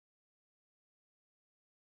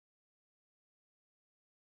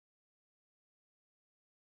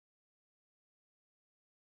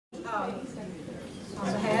On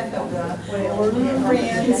behalf of the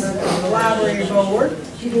Friends of the Library Board,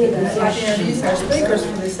 I'd like to introduce our speakers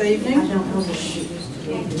for this evening.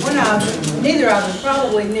 Neither of them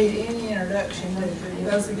probably need any introduction to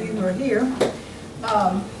those of you who are here.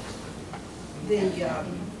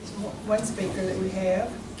 One speaker that we have,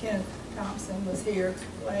 Kenneth Thomson, was here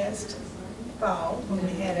last fall when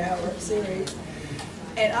we had our series.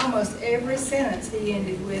 And almost every sentence he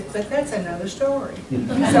ended with, "But that's another story."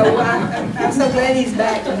 So I'm so glad he's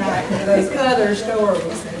back tonight for those other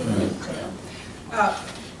stories that he tell.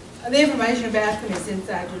 The information about them is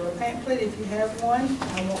inside your little pamphlet if you have one.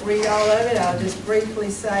 I won't read all of it. I'll just briefly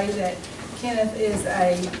say that Kenneth is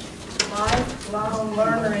a lifelong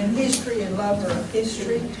learner in history and lover of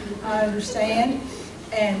history, I understand.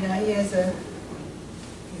 And he has his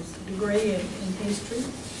degree in history.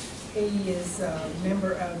 He is a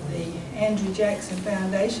member of the Andrew Jackson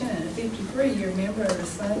Foundation and a 53-year member of the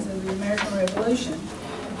Sons of the American Revolution.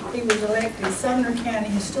 He was elected Sumner County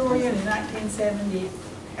Historian in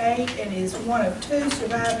 1978 and is one of two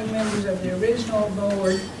surviving members of the original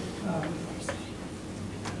board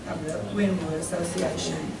of the Wynwood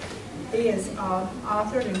Association. He has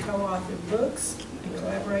authored and co-authored books and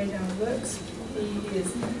collaborated on books. He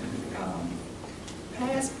is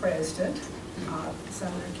past president of the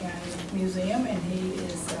Sumner County Museum, and he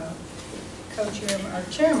is co-chairman or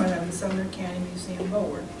chairman of the Sumner County Museum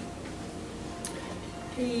Board.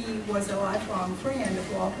 He was a lifelong friend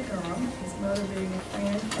of Walter Durham, his mother being a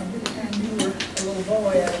friend from the time you were a little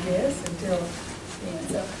boy, I guess, until then.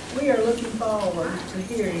 So we are looking forward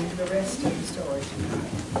to hearing the rest of the story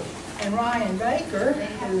tonight. And Ryan Baker,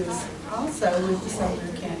 who is also with the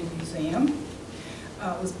Sumner County Museum,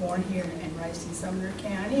 was born here and raised in Sumner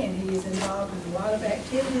County, and he is involved in a lot of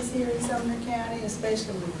activities here in Sumner County,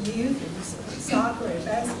 especially with youth and soccer and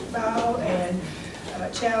basketball, and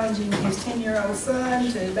challenging his 10-year-old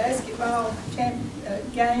son to basketball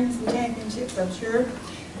games and championships, I'm sure.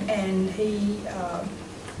 And he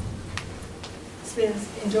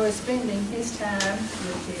enjoys spending his time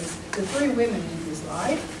with the three women in his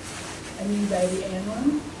life: a new baby,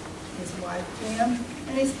 Annalyn, his wife, Kim,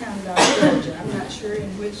 and his hound dog, Georgia. I'm not sure in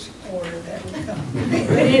which order that would come.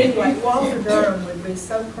 But anyway, Walter Durham would be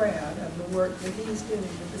so proud of the work that he's doing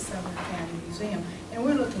with the Sumner County Museum. And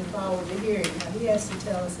we're looking forward to hearing what he has to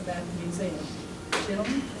tell us about the museum.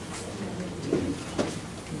 Gentlemen?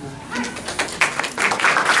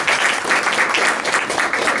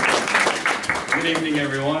 Good evening,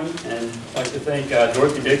 everyone, and I'd like to thank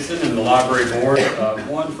Dorothy Dixon and the Library Board,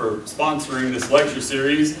 one, for sponsoring this lecture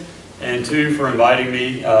series, and two, for inviting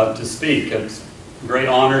me to speak. It's a great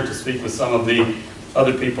honor to speak with some of the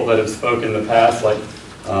other people that have spoken in the past, like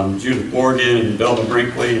Judith Morgan and Belva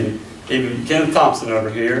Brinkley, and even Kenneth Thomson over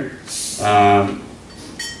here. I'm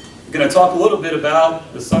going to talk a little bit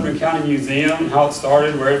about the Sumner County Museum, how it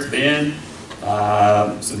started, where it's been,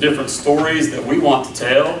 some different stories that we want to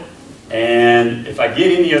tell. And if I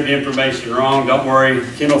get any of the information wrong, don't worry,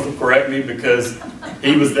 Kenneth will correct me because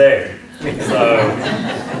he was there. So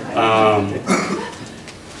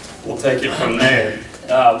we'll take it from there.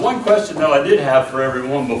 One question, though, I did have for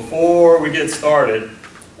everyone before we get started,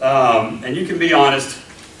 and you can be honest,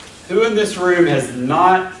 who in this room has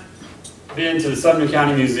not been to the Sumner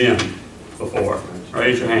County Museum before?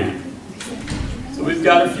 Raise your hand. So we've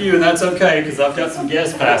got a few, and that's okay, because I've got some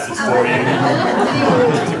guest passes for you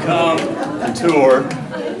to come and tour.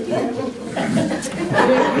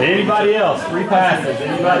 Anybody else? Free passes.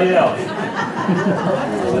 Anybody else?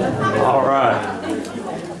 All right.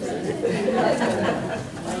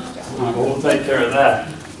 Well, we'll take care of that.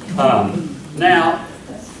 Now,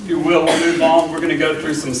 if you will, we'll move on. We're going to go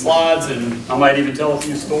through some slides, and I might even tell a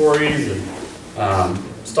few stories, and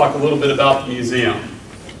just talk a little bit about the museum.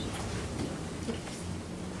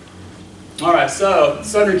 All right, so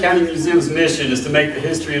Sumner County Museum's mission is to make the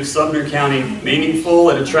history of Sumner County meaningful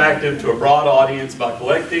and attractive to a broad audience by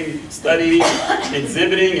collecting, studying,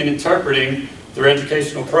 exhibiting, and interpreting through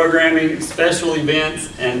educational programming, special events,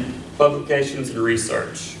 and publications and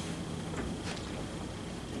research.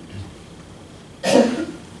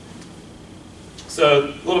 So,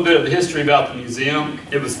 a little bit of the history about the museum.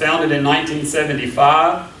 It was founded in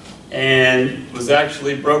 1975 and was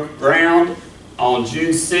actually broke ground on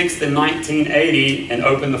June 6th in 1980 and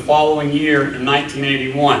opened the following year in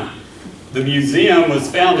 1981. The museum was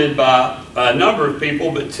founded by a number of people,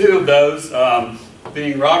 but two of those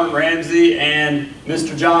being Robert Ramsey and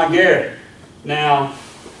Mr. John Garrett. Now,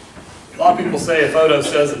 a lot of people say a photo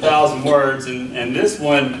says 1,000 words, and this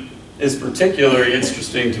one is particularly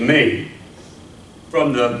interesting to me.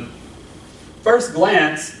 From the first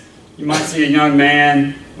glance, you might see a young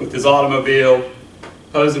man with his automobile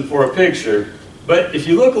posing for a picture. But if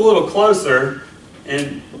you look a little closer,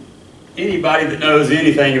 and anybody that knows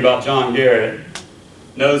anything about John Garrett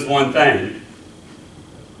knows one thing.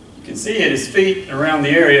 You can see at his feet and around the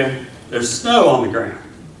area, there's snow on the ground.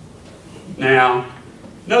 Now,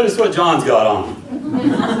 notice what John's got on.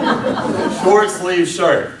 Short sleeve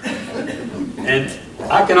shirt. And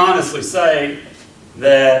I can honestly say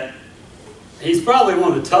that he's probably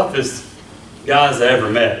one of the toughest guys I ever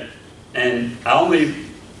met. And I only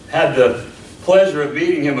had the pleasure of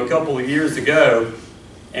meeting him a couple of years ago.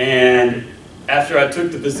 And after I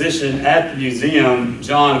took the position at the museum,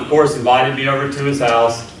 John, of course, invited me over to his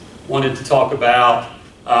house, wanted to talk about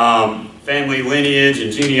family lineage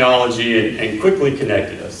and genealogy, and quickly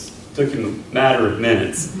connected us. It took him a matter of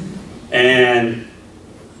minutes.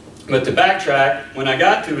 But to backtrack, when I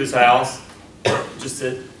got to his house, just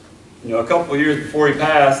at, a couple of years before he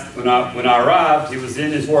passed, when I arrived, he was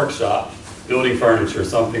in his workshop building furniture,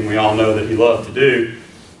 something we all know that he loved to do.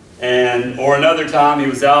 Or another time, he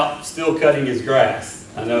was out still cutting his grass.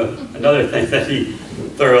 I know another thing that he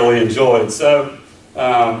thoroughly enjoyed. So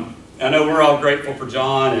I know we're all grateful for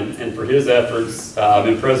John and for his efforts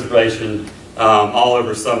in preservation all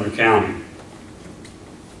over Sumner County.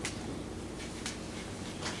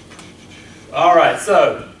 All right,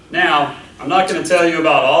 so now I'm not going to tell you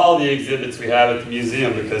about all the exhibits we have at the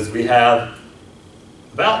museum, because we have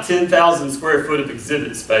about 10,000 square foot of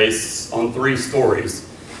exhibit space on 3 stories.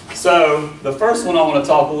 So the first one I want to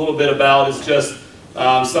talk a little bit about is just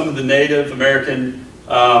some of the Native American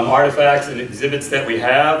artifacts and exhibits that we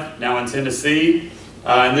have now in Tennessee.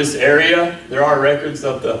 In this area, there are records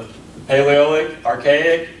of the Paleolithic,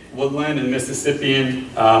 Archaic, Woodland, and Mississippian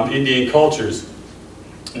Indian cultures.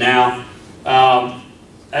 Now,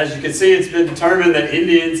 as you can see, it's been determined that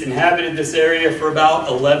Indians inhabited this area for about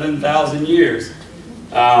 11,000 years.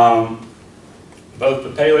 Both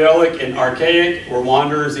the Paleolithic and Archaic were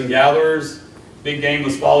wanderers and gatherers. Big game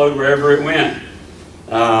was followed wherever it went.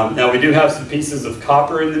 Now we do have some pieces of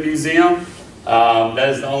copper in the museum. That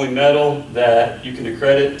is the only metal that you can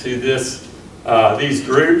accredit to these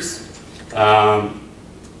groups.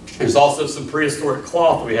 There's also some prehistoric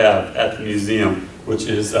cloth we have at the museum, which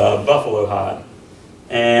is buffalo hide.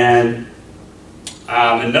 And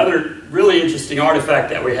another really interesting artifact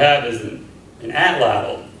that we have is an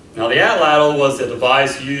atlatl. Now the atlatl was a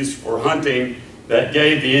device used for hunting that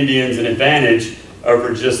gave the Indians an advantage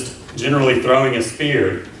over just generally throwing a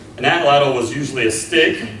spear. An atlatl was usually a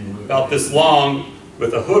stick about this long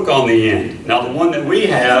with a hook on the end. Now the one that we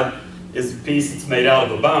have is a piece that's made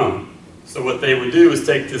out of a bone. So what they would do is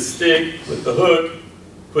take this stick with the hook,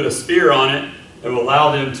 put a spear on it, that will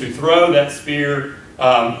allow them to throw that spear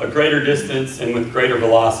a greater distance and with greater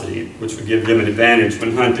velocity, which would give them an advantage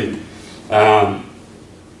when hunting.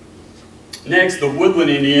 Next, the woodland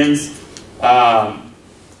Indians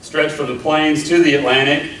stretched from the plains to the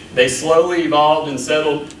Atlantic. They slowly evolved and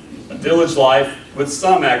settled village life with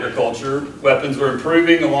some agriculture. Weapons were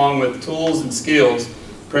improving along with tools and skills.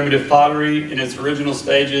 Primitive pottery in its original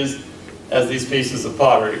stages, as these pieces of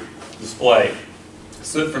pottery display.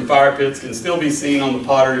 Soot from fire pits can still be seen on the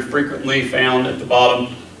pottery frequently found at the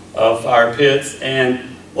bottom of fire pits. And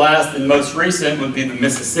last and most recent would be the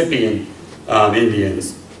Mississippian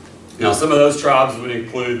Indians. Now some of those tribes would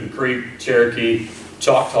include the Creek, Cherokee,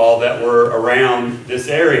 Choctaw that were around this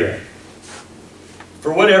area.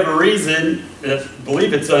 For whatever reason, I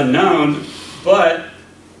believe it's unknown, but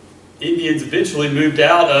Indians eventually moved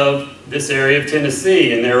out of this area of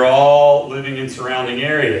Tennessee, and they're all living in surrounding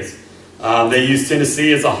areas. They used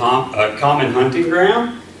Tennessee as a common hunting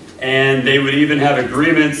ground, and they would even have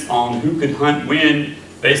agreements on who could hunt when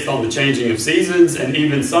based on the changing of seasons, and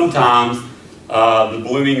even sometimes the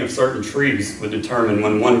blooming of certain trees would determine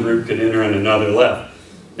when one group could enter and another left.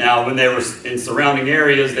 Now, when they were in surrounding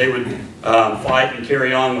areas, they would fight and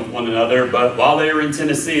carry on with one another, but while they were in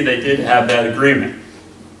Tennessee, they did have that agreement.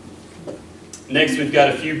 Next, we've got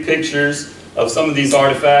a few pictures of some of these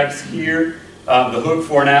artifacts here. The hook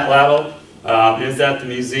for an atlatl is at the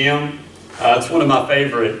museum. It's one of my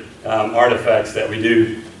favorite artifacts that we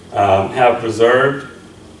do have preserved.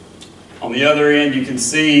 On the other end, you can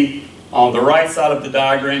see on the right side of the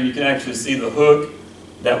diagram, you can actually see the hook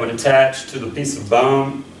that would attach to the piece of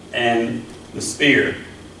bone and the spear.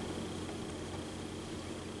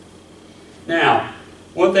 Now,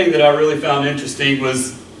 one thing that I really found interesting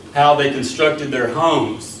was how they constructed their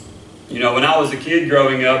homes. You know, when I was a kid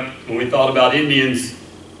growing up, when we thought about Indians,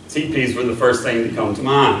 teepees were the first thing to come to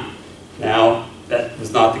mind. Now, that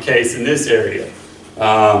was not the case in this area.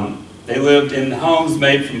 They lived in homes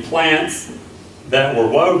made from plants that were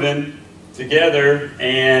woven together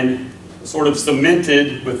and sort of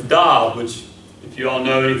cemented with daub, which, if you all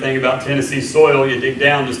know anything about Tennessee soil, you dig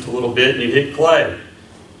down just a little bit and you hit clay.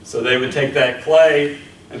 So they would take that clay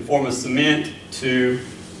and form a cement to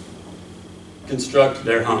construct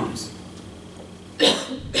their homes.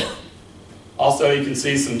 Also, you can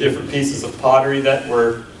see some different pieces of pottery that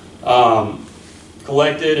were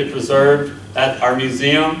collected and preserved at our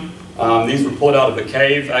museum. These were pulled out of a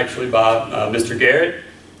cave, actually, by Mr. Garrett,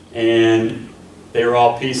 and they were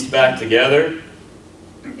all pieced back together.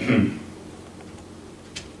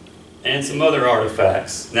 And some other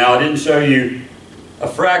artifacts. Now, I didn't show you a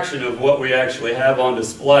fraction of what we actually have on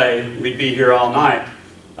display. We'd be here all night.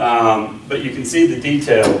 But you can see the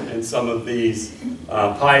detail in some of these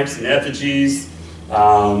pipes and effigies.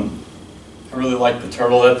 I really like the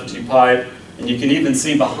turtle effigy pipe. And you can even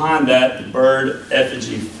see behind that the bird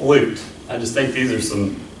effigy flute. I just think these are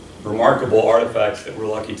some remarkable artifacts that we're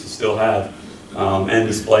lucky to still have and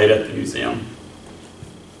displayed at the museum.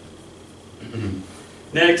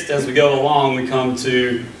 Next, as we go along, we come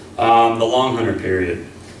to the Long Hunter period.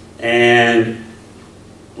 And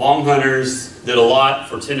Long Hunters did a lot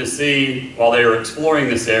for Tennessee while they were exploring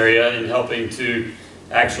this area and helping to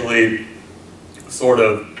actually sort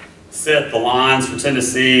of set the lines for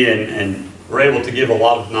Tennessee and were able to give a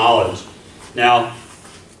lot of knowledge. Now,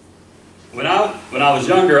 when I was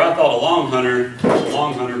younger, I thought a Long Hunter was a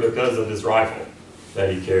Long Hunter because of his rifle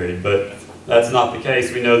that he carried, but that's not the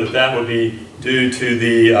case. We know that that would be due to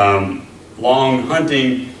the long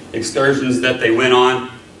hunting excursions that they went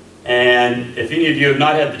on. And if any of you have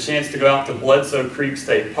not had the chance to go out to Bledsoe Creek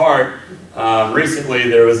State Park, recently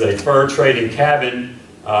there was a fur trading cabin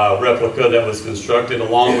replica that was constructed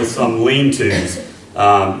along with some lean-tos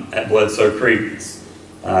at Bledsoe Creek.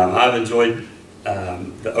 I've enjoyed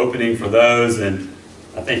the opening for those, and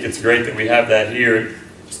I think it's great that we have that here,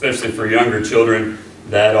 especially for younger children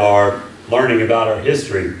that are learning about our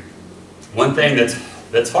history. One thing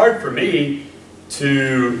that's hard for me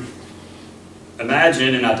to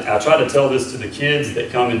imagine, and I try to tell this to the kids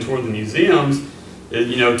that come and tour the museums,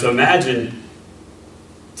 is, to imagine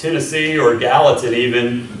Tennessee or Gallatin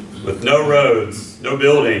even with no roads, no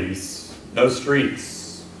buildings, no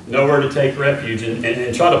streets, nowhere to take refuge,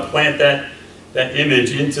 and try to plant that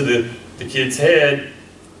image into the kid's head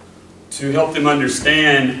to help them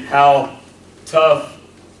understand how tough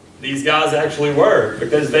these guys actually were,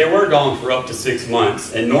 because they were gone for up to 6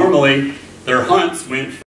 months, and normally their hunts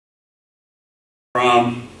went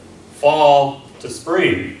from fall to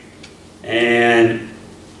spring, and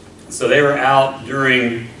so they were out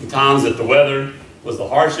during the times that the weather was the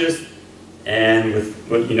harshest and with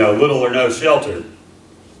little or no shelter.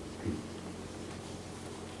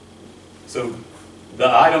 So the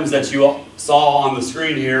items that you saw on the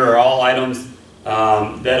screen here are all items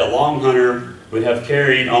that a Long Hunter would have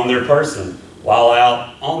carried on their person while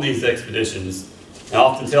out on these expeditions. I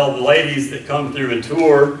often tell the ladies that come through and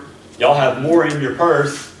tour, y'all have more in your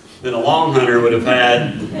purse than a Long Hunter would have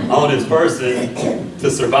had on his person to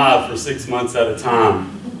survive for 6 months at a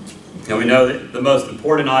time. And we know that the most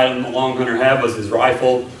important item the Long Hunter had was his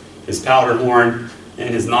rifle, his powder horn,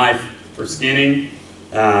 and his knife for skinning.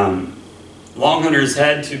 Long Hunters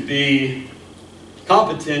had to be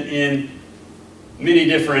competent in many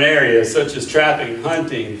different areas, such as trapping,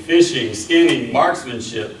 hunting, fishing, skinning,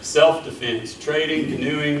 marksmanship, self-defense, trading,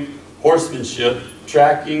 canoeing, horsemanship,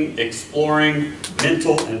 tracking, exploring,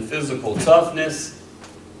 mental and physical toughness,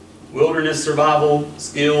 wilderness survival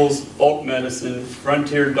skills, folk medicine,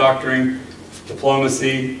 frontier doctoring,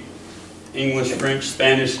 diplomacy, English, French,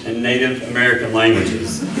 Spanish, and Native American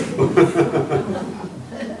languages.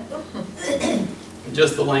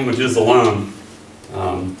 Just the languages alone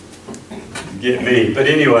get me. But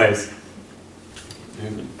anyways,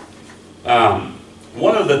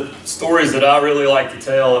 one of the stories that I really like to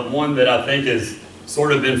tell, and one that I think has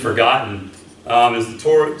sort of been forgotten, is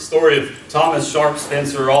the story of Thomas Sharp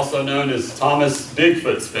Spencer, also known as Thomas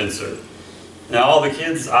Bigfoot Spencer. Now, all the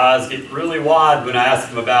kids' eyes get really wide when I ask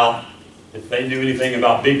them about if they knew anything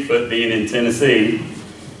about Bigfoot being in Tennessee,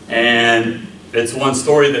 and it's one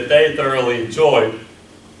story that they thoroughly enjoyed.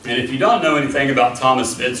 And if you don't know anything about Thomas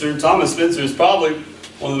Spencer is probably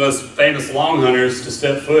one of the most famous Long Hunters to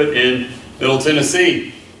step foot in Middle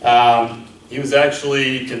Tennessee. He was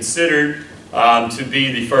actually considered to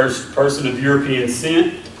be the first person of European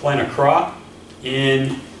descent to plant a crop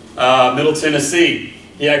in Middle Tennessee.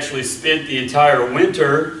 He actually spent the entire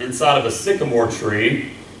winter inside of a sycamore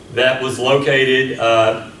tree that was located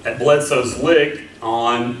at Bledsoe's Lick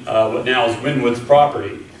on what now is Winwood's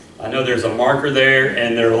property. I know there's a marker there,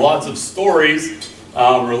 and there are lots of stories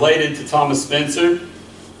related to Thomas Spencer.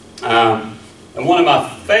 And one of my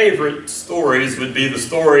favorite stories would be the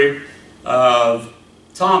story of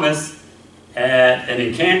Thomas at an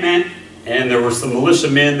encampment, and there were some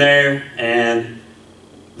militiamen there, and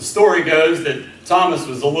the story goes that Thomas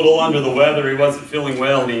was a little under the weather. He wasn't feeling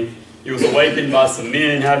well, and he was awakened by some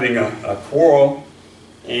men having a quarrel,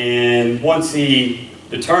 and once he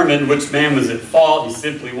determined which man was at fault, he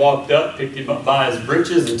simply walked up, picked him up by his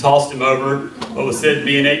breeches, and tossed him over what was said to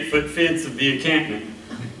be an 8-foot fence of the encampment.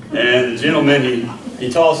 And the gentleman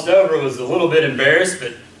he tossed over was a little bit embarrassed,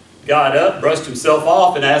 but got up, brushed himself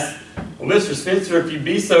off, and asked, "Well, Mr. Spencer, if you'd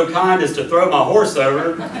be so kind as to throw my horse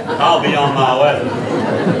over, I'll be on my way."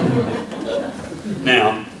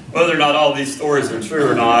 Now, whether or not all these stories are true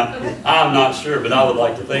or not, I'm not sure, but I would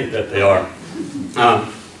like to think that they are.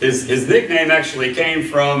 His nickname actually came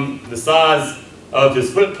from the size of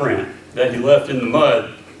his footprint that he left in the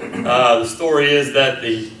mud. The story is that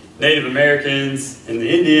the Native Americans and the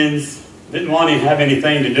Indians didn't want to have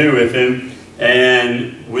anything to do with him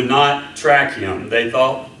and would not track him. They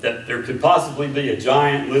thought that there could possibly be a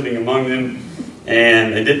giant living among them,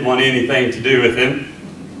 and they didn't want anything to do with him.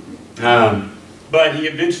 But he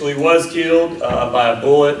eventually was killed by a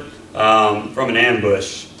bullet from an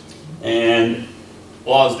ambush. And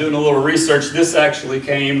while I was doing a little research, this actually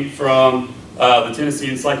came from the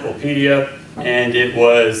Tennessee Encyclopedia, and it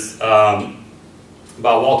was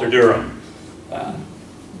by Walter Durham.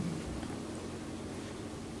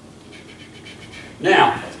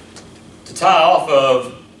 Now, to tie off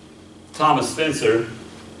of Thomas Spencer,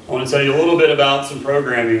 I want to tell you a little bit about some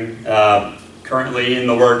programming currently in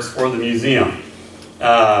the works for the museum.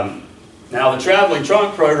 Now, the Traveling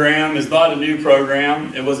Trunk program is not a new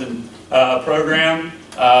program. It was a program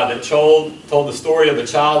that told the story of a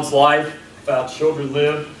child's life, how children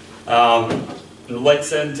lived in the late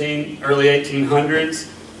early 1800s.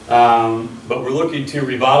 But we're looking to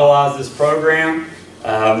revitalize this program.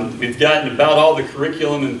 We've gotten about all the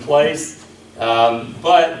curriculum in place,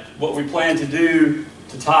 but what we plan to do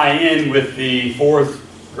to tie in with the 4th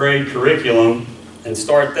grade curriculum and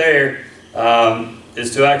start there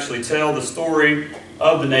is to actually tell the story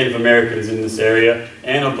of the Native Americans in this area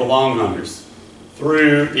and of the Long Hunters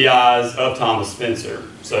through the eyes of Thomas Spencer.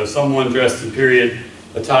 So someone dressed in period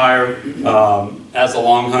attire as a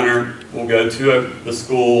Long Hunter will go to the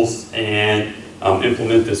schools and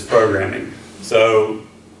implement this programming. So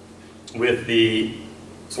with the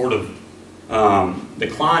sort of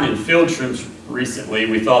decline in field trips recently,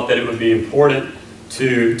 we thought that it would be important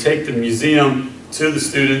to take the museum to the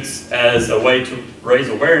students as a way to raise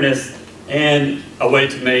awareness and a way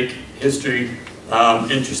to make history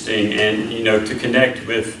interesting and, you know, to connect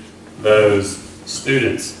with those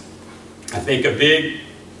students. I think a big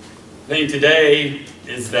thing today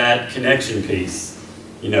is that connection piece.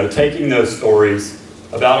 You know, taking those stories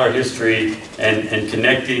about our history and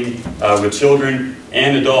connecting with children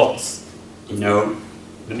and adults. You know,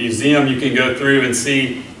 the museum, you can go through and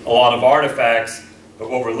see a lot of artifacts, but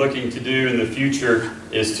what we're looking to do in the future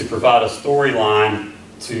is to provide a storyline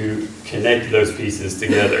to connect those pieces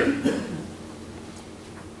together.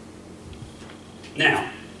 Now,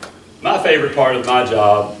 my favorite part of my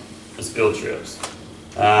job is field trips.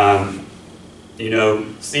 You know,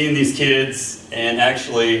 seeing these kids and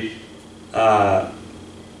actually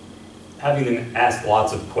having them ask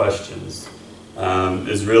lots of questions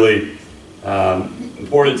is really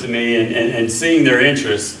important to me, and seeing their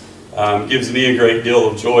interest gives me a great deal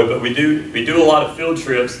of joy. But we do a lot of field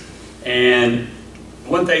trips, and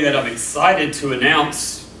one thing that I'm excited to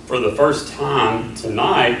announce for the first time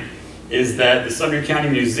tonight is that the Sumner County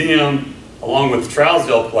Museum, along with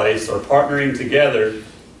Trousdale Place, are partnering together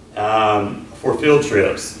for field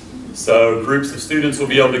trips. So groups of students will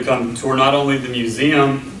be able to come tour not only the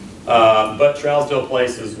museum, but Trousdale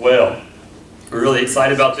Place as well. We're really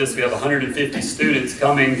excited about this. We have 150 students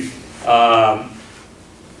coming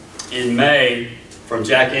in May from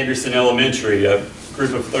Jack Anderson Elementary, a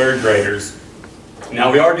group of 3rd graders.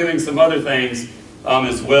 Now, we are doing some other things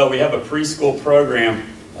as well. We have a preschool program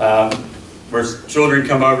where children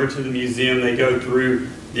come over to the museum. They go through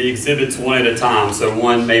the exhibits one at a time, so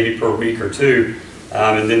one maybe per week or two,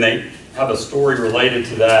 and then they have a story related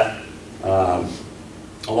to that,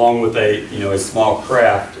 along with a small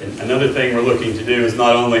craft. And another thing we're looking to do is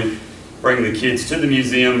not only bring the kids to the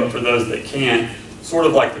museum, but for those that can't, sort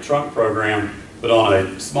of like the trunk program, but on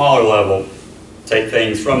a smaller level, take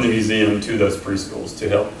things from the museum to those preschools to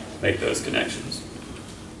help make those connections.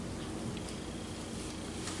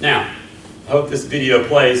 Now, I hope this video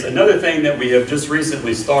plays. Another thing that we have just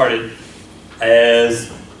recently started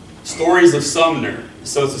is Stories of Sumner.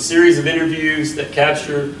 So it's a series of interviews that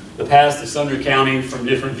capture the past of Sumner County from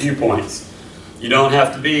different viewpoints. You don't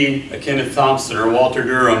have to be a Kenneth Thomson or Walter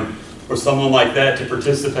Durham or someone like that to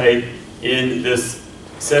participate in this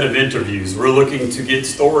set of interviews. We're looking to get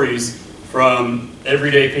stories from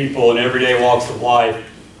everyday people in everyday walks of life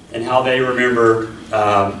and how they remember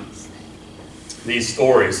these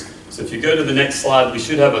stories. So if you go to the next slide, we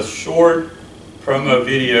should have a short promo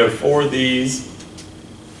video for these.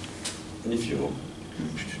 And if you'll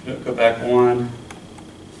go back one.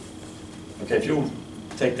 Okay, if you'll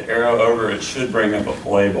take the arrow over, it should bring up a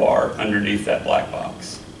play bar underneath that black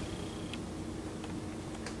box.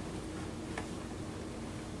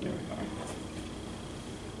 There we go.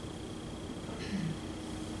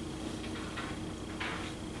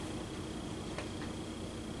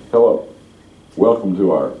 Hello. Welcome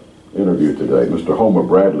to our interview today. Mr. Homer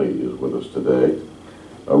Bradley is with us today,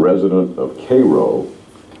 a resident of Cairo,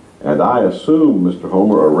 and I assume, Mr.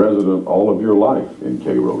 Homer, a resident all of your life in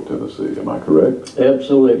Cairo, Tennessee. Am I correct?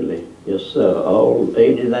 Absolutely. Yes, sir. All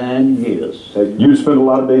 89 years. You spent a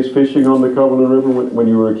lot of days fishing on the Cumberland River when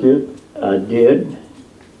you were a kid? I did.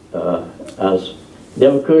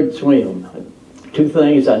 Never could swim. Two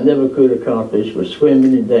things I never could accomplish were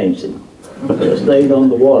swimming and dancing. I stayed on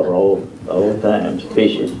the water all times,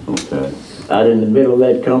 fishing. Okay. Out in the middle of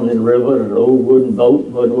that Cumberland River, an old wooden boat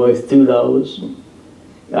wasn't worth $2.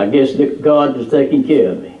 I guess God was taking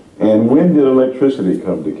care of me. And when did electricity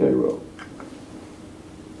come to Cairo?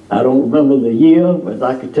 I don't remember the year, but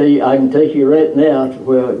I can take you right now to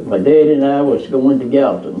where my dad and I was going to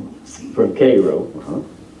Gallatin from Cairo.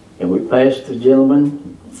 And we passed the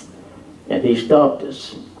gentleman, and he stopped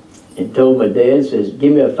us and told my dad, says,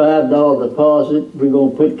 give me a $5 deposit, we're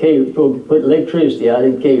going to put electricity out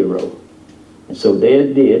in Cairo. And so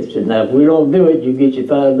Dad did. Said, now if we don't do it, you get your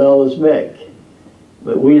 $5 back.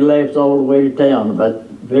 But we left all the way to town about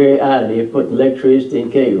the very idea of putting electricity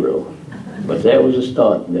in Cairo. But that was the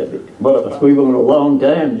starting of it. But we were on a long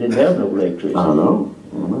time, didn't have no electricity. I know.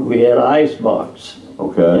 We had an ice box.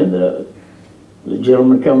 Okay. And the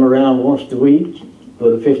gentleman come around once a week,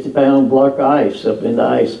 put a 50-pound block of ice up in the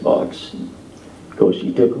ice box. Of course,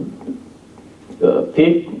 you took a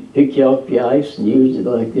pick you off your ice and used it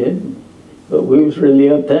like that. But we was really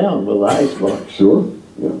uptown with the ice box. Sure,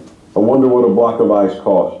 yeah. I wonder what a block of ice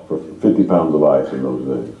cost for 50 pounds of ice in those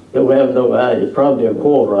days. We have no idea, probably a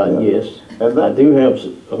quarter, I guess. And I do have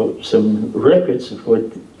some records of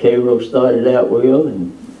what Cairo started out with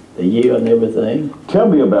and the year and everything. Tell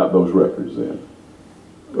me about those records then.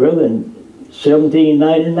 Well, in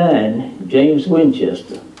 1799, James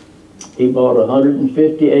Winchester, he bought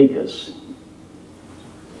 150 acres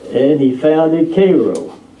and he founded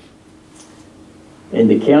Cairo. And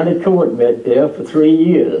the county court met there for 3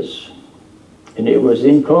 years, and it was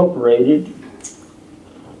incorporated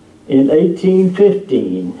in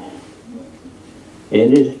 1815,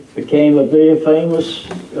 and it became a very famous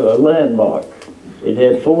landmark. It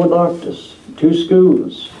had 4 doctors, 2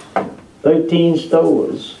 schools, 13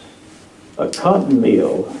 stores, a cotton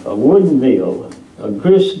mill, a wooden mill, a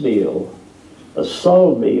grist mill, a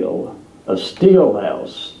sawmill, a steel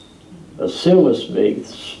house, a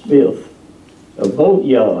silversmith, a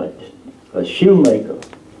boatyard, a shoemaker,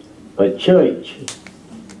 a church,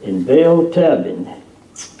 and Bell Tavern.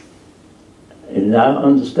 And I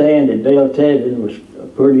understand that Bell Tavern was a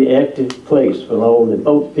pretty active place when all the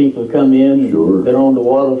boat people come in. Sure. And been on the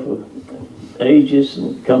water for ages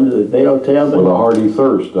and come to the Bell Tavern. With a hearty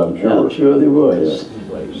thirst, I'm sure. I'm sure there was.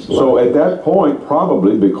 Yeah. So at that point,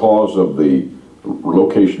 probably because of the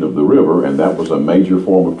location of the river, and that was a major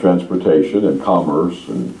form of transportation and commerce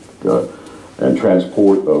and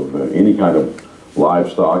transport of any kind of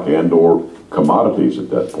livestock and or commodities at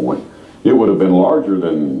that point, it would have been larger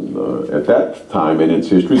than, at that time in its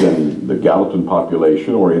history, than the Gallatin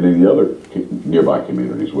population or any of the other nearby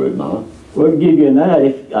communities, would it not? We'll give you an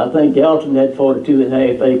idea. I think Gallatin had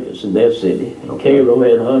 42.5 acres in their city. Okay. Cairo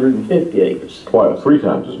had 150 acres. Quite 3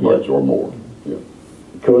 times as much or more. Yeah.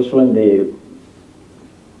 Of course, when the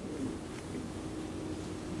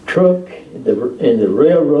truck and the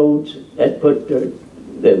railroads, that put the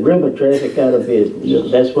river traffic out of business. Yes.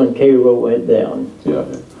 That's when Cairo went down. Yeah.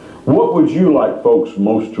 What would you like folks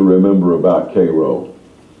most to remember about Cairo?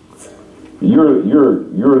 You're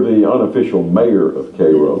the unofficial mayor of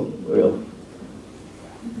Cairo. Well,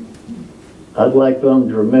 I'd like them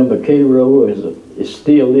to remember Cairo as it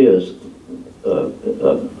still is.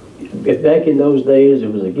 Back in those days,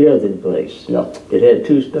 it was a gathering place. Yeah. It had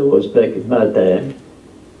 2 stores back in my time.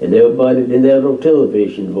 And everybody didn't have no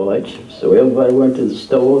television to watch, so everybody went to the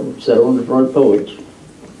store and sat on the front porch.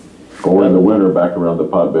 Or in the winter back around the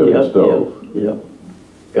pot belly stove. Yeah.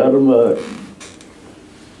 got them a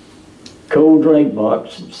cold drink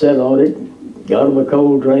box, set on it, got them a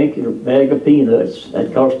cold drink and a bag of peanuts.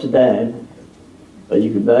 That cost a dime. But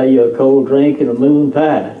you could buy you a cold drink and a moon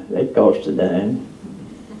pie. That cost a dime.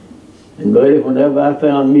 And buddy, whenever I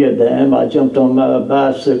found me a dime, I jumped on my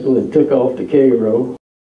bicycle and took off to Cairo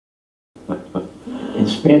and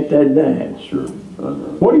spent that dime. Sure.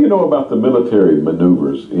 What do you know about the military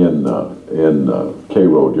maneuvers in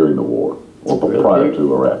Cairo during the war, or prior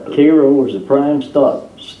to or after? Cairo was the prime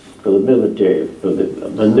stop for the military, for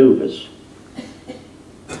the maneuvers.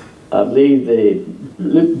 I believe the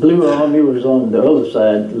Blue Army was on the other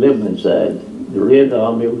side, the Lebanon side. The Red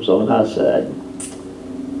Army was on our side.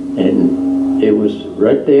 And it was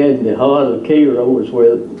right there in the heart of Cairo was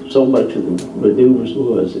where so much of the maneuvers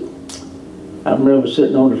was. I remember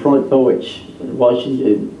sitting on the front porch and watching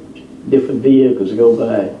the different vehicles go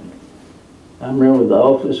by. I remember the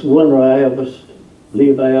awfulest winter I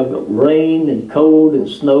believe I ever, rain and cold and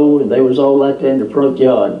snow, and they was all out there in the front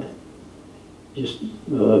yard. Just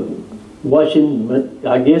watching,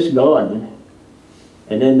 I guess, gardening.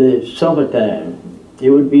 And in the summertime, it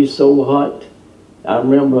would be so hot. I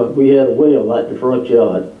remember we had a well out the front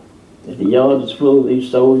yard. And the yard was full of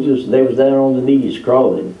these soldiers, and they was down on the knees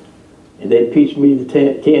crawling. And they'd pitch me the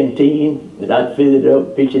canteen, and I'd fill it up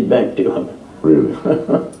and pitch it back to them. Really?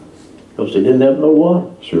 Because they didn't have no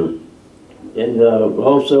water. Sure. And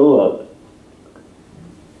also,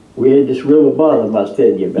 we had this river bottom I was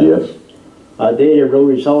telling you about. Yes. My daddy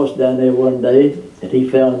rode his horse down there one day, and he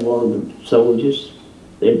found one of the soldiers.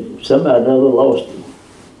 Somehow or another lost him.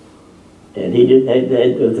 And he didn't have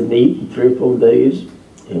nothing to eat in 3 or 4 days.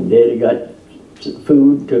 And Daddy got some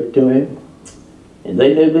food, took to him. And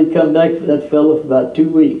they knew they'd come back for that fellow for about 2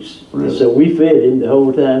 weeks. Really? So we fed him the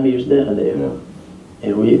whole time he was down there. Yeah.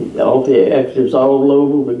 And after it was all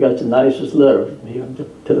over, we got the nicest letter from him to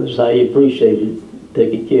tell us how he appreciated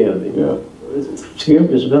taking care of him. Yeah. Skip,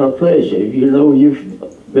 it's been a pleasure. You know, you've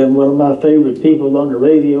been one of my favorite people on the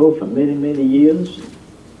radio for many, many years.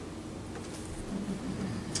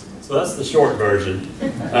 So that's the short version.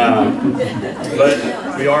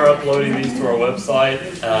 But we are uploading these to our website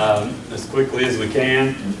as quickly as we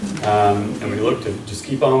can. And we look to just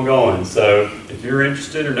keep on going. So if you're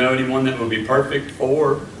interested or know anyone that would be perfect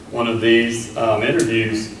for one of these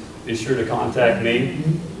interviews, be sure to contact me.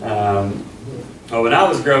 When I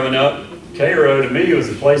was growing up, Cairo to me was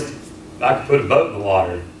a place I could put a boat in the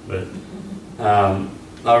water. But I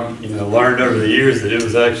learned over the years that it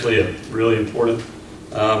was actually a really important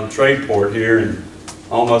trade port here, and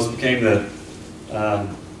almost became the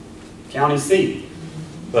county seat.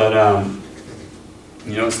 But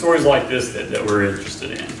stories like this that we're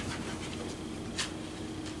interested in.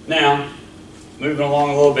 Now, moving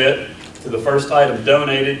along a little bit to the first item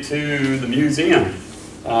donated to the museum.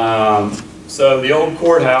 So the old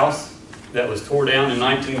courthouse that was tore down in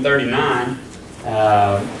 1939,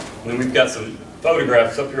 and we've got some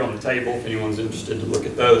photographs up here on the table if anyone's interested to look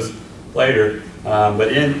at those later.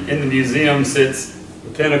 But in the museum sits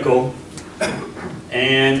the pinnacle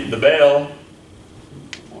and the bell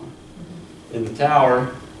in the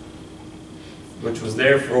tower, which was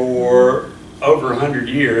there for over 100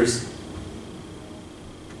 years.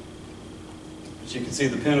 But you can see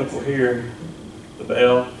the pinnacle here, the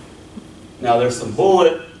bell. Now there's some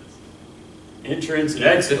bullet entrance and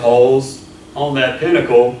exit holes on that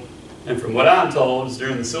pinnacle, and from what I'm told is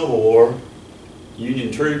during the Civil War,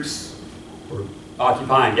 Union troops were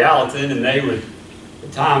occupying Gallatin, and they would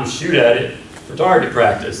at times shoot at it for target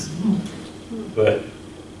practice. But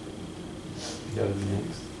go to the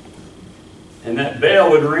next. And that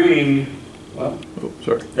bell would ring,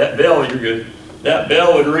 that bell, you're good. That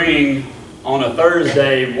bell would ring on a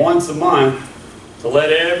Thursday once a month to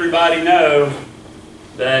let everybody know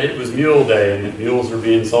that it was Mule Day and that mules were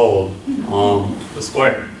being sold on the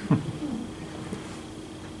square.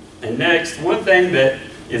 And next, one thing that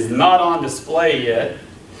is not on display yet,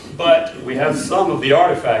 but we have some of the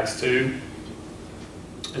artifacts too,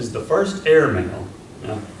 is the first airmail.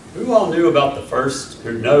 Now, who all knew about the first,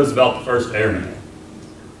 who knows about the first airmail?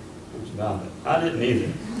 Much about it. I didn't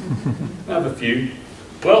either. I have a few.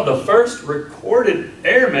 Well, the first recorded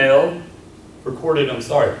airmail,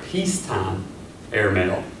 peacetime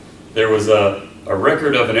airmail. There was a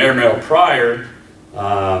record of an airmail prior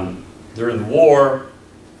during the war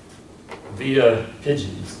via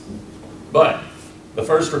pigeons. But the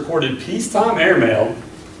first recorded peacetime airmail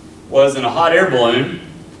was in a hot air balloon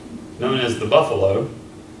known as the Buffalo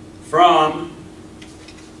from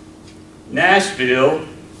Nashville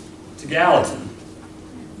to Gallatin.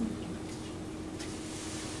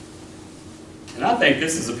 And I think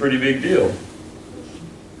this is a pretty big deal.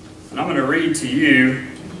 And I'm going to read to you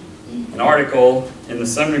an article in the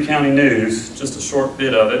Sumner County News, just a short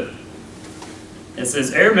bit of it. It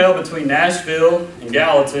says, airmail between Nashville and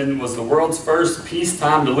Gallatin was the world's first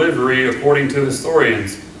peacetime delivery, according to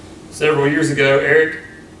historians. Several years ago, Eric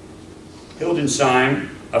Hildensheim,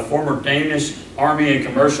 a former Danish Army and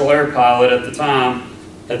commercial air pilot at the time,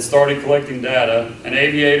 had started collecting data. An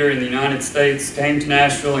aviator in the United States came to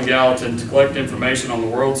Nashville and Gallatin to collect information on the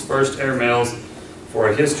world's first airmails for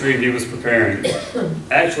a history he was preparing.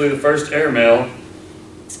 Actually, the first airmail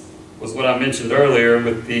was what I mentioned earlier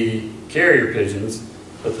with the carrier pigeons,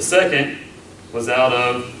 but the second was out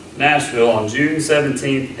of Nashville on June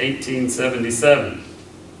 17, 1877.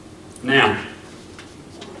 Now,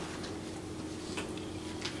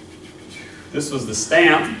 this was the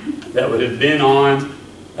stamp that would have been on,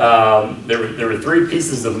 there were 3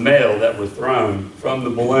 pieces of mail that were thrown from the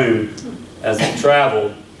balloon as it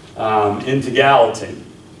traveled into Gallatin.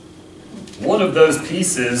 One of those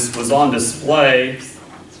pieces was on display,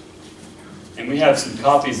 and we have some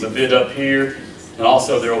copies of it up here, and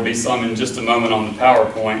also there will be some in just a moment on the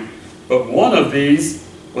PowerPoint. But one of these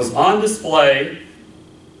was on display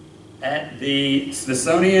at the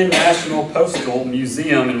Smithsonian National Postal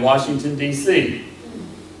Museum in Washington, D.C.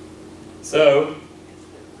 So,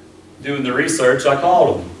 doing the research, I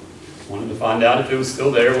called them. Wanted to find out if it was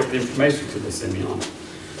still there, what the information could they send me on it.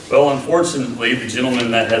 Well, unfortunately, the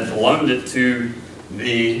gentleman that had loaned it to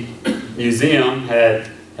the museum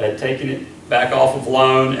had taken it back off of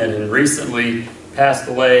loan and had recently passed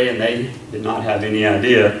away, and they did not have any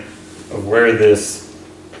idea of where this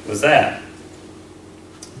was at.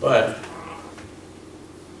 But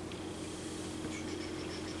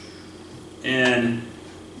in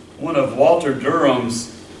one of Walter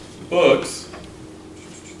Durham's books,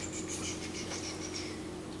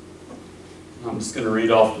 I'm just going to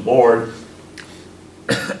read off the board,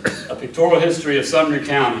 A Pictorial History of Sumner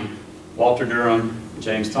County, Walter Durham,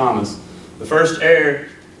 James Thomas. The first air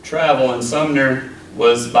travel in Sumner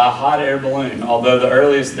was by hot air balloon, although the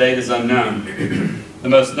earliest date is unknown. The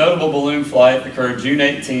most notable balloon flight occurred June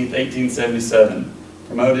 18, 1877,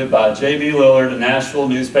 promoted by J.B. Lillard, a Nashville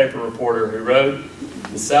newspaper reporter who rode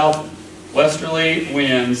the southwesterly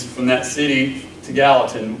winds from that city to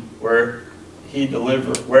Gallatin, where he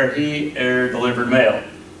air delivered mail.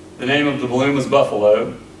 The name of the balloon was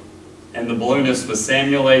Buffalo, and the balloonist was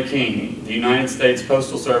Samuel A. King. The United States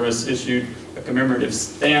Postal Service issued a commemorative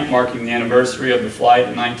stamp marking the anniversary of the flight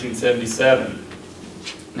in 1977.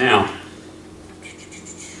 Now,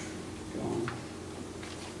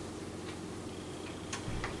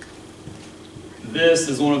 this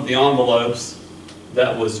is one of the envelopes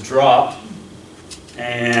that was dropped,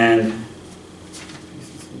 and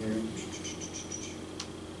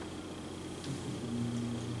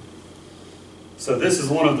so this is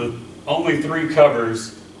one of the only 3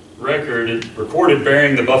 covers recorded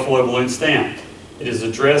bearing the Buffalo balloon stamp. It is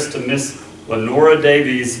addressed to Miss Lenora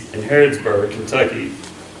Davies in Harrodsburg, Kentucky.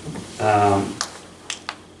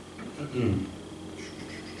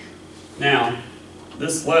 Now,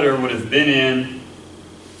 this letter would have been in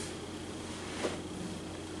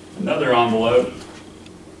another envelope.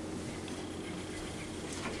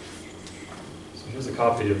 So here's a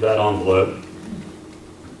copy of that envelope.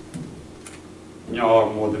 Y'all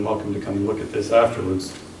are more than welcome to come and look at this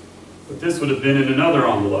afterwards. But this would have been in another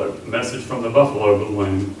envelope, a message from the Buffalo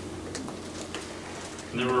balloon.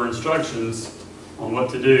 And there were instructions on what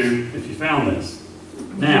to do if you found this.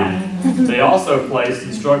 Now, they also placed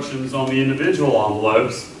instructions on the individual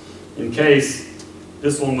envelopes in case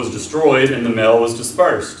this one was destroyed and the mail was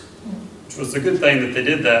dispersed, which was a good thing that they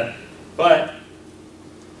did that. But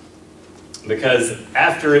because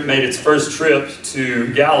after it made its first trip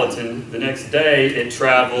to Gallatin, the next day it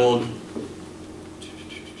traveled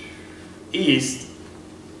east,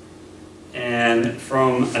 and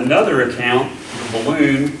from another account, the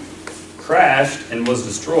balloon crashed and was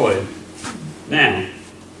destroyed. Now,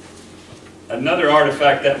 another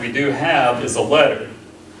artifact that we do have is a letter.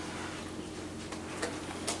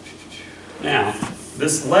 Now,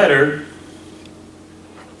 this letter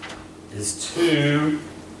is to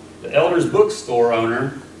the Elders bookstore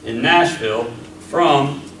owner in Nashville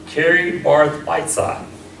from Carrie Barth Whiteside.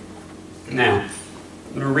 Now,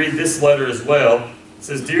 I'm going to read this letter as well. It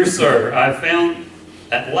says, "Dear Sir, I found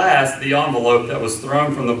at last the envelope that was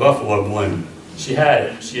thrown from the Buffalo balloon." She had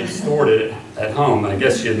it. She had stored it at home. I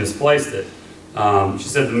guess she had misplaced it. She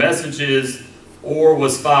said the message is, or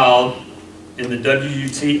was filed in the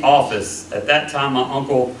WUT office. At that time, my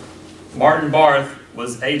uncle Martin Barth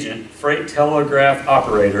was agent, freight telegraph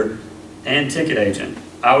operator, and ticket agent.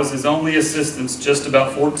 I was his only assistant, just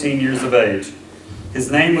about 14 years of age. His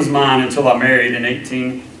name was mine until I married in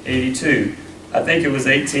 1882. I think it was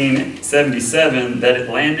 1877 that it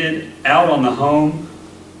landed out on the home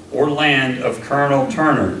or land of Colonel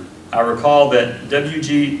Turner. I recall that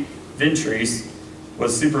W.G. Ventries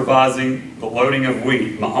was supervising the loading of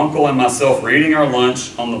wheat. My uncle and myself were eating our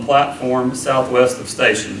lunch on the platform southwest of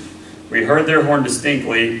station. We heard their horn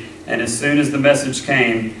distinctly, and as soon as the message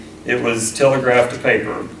came, it was telegraphed to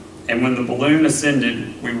paper. And when the balloon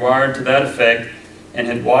ascended, we wired to that effect and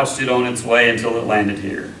had watched it on its way until it landed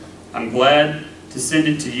here. I'm glad to send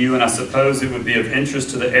it to you, and I suppose it would be of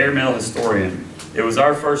interest to the airmail historian. It was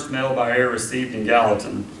our first mail by air received in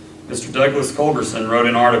Gallatin. Mr. Douglas Culberson wrote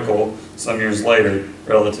an article some years later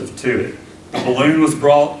relative to it. The balloon was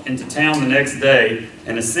brought into town the next day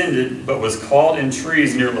and ascended, but was caught in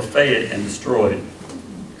trees near Lafayette and destroyed.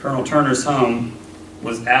 Colonel Turner's home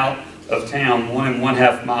was out of town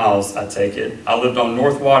 1½ miles, I take it. I lived on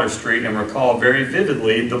North Water Street and recall very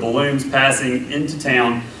vividly the balloons passing into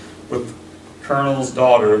town with Colonel's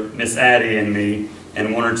daughter, Miss Addie, and me,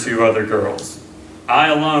 and 1 or 2 other girls. I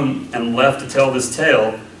alone am left to tell this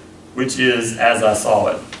tale, which is as I saw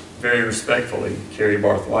it. Very respectfully, Carrie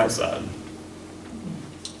Barth Whiteside.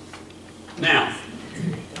 Now,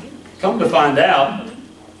 come to find out,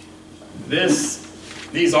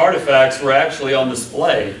 these artifacts were actually on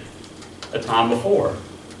display a time before,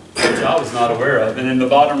 which I was not aware of. And in the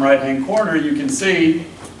bottom right-hand corner, you can see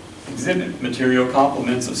exhibit material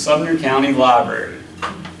compliments of Sumner County Library,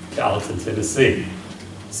 Gallatin, Tennessee.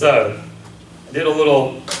 So, I did a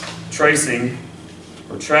little tracing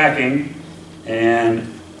or tracking, and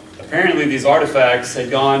apparently these artifacts had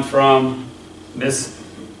gone from Miss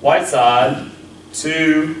Whiteside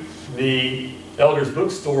to the Elder's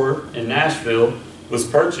Bookstore in Nashville, was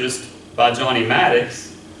purchased by Johnny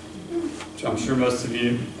Maddox, which I'm sure most of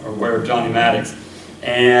you are aware of Johnny Maddox,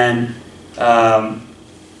 and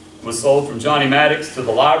was sold from Johnny Maddox to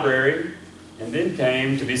the library, and then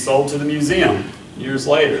came to be sold to the museum years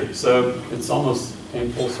later. So it's almost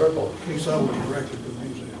came full circle. He sold it directly to the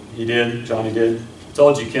museum. He did, Johnny did. I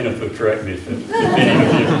told you Kenneth would correct me if any of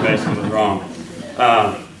the information was wrong.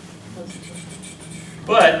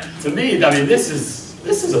 But to me, I mean, this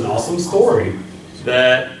is an awesome story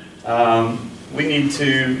that we need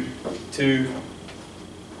to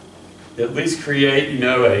at least create, you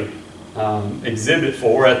know, a exhibit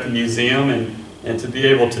for at the museum, and to be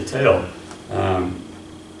able to tell,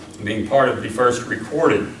 being part of the first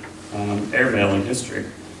recorded airmail in history.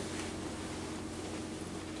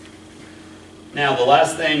 Now, the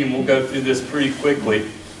last thing, and we'll go through this pretty quickly.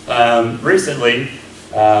 Recently,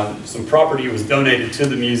 some property was donated to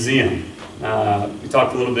the museum. We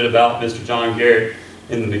talked a little bit about Mr. John Garrett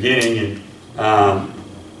in the beginning, and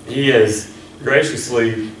he has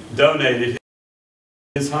graciously donated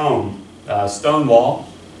his home, Stonewall,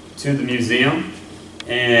 to the museum.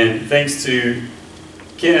 And thanks to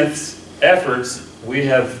Kenneth's efforts, we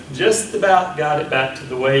have just about got it back to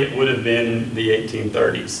the way it would have been in the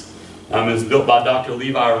 1830s. It was built by Dr.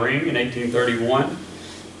 Levi Ring in 1831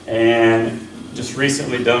 and just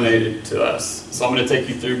recently donated to us. So I'm going to take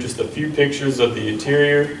you through just a few pictures of the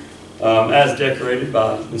interior as decorated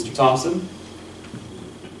by Mr. Thomson.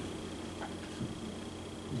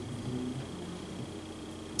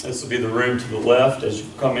 This will be the room to the left as you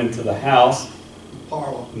come into the house.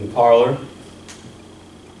 Parlor. In the parlor.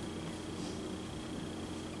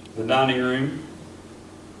 The dining room.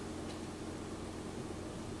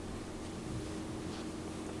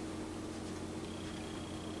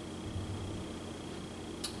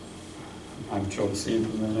 I'm trying to see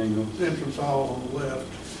from that angle. Entrance hall on the left.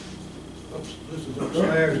 This is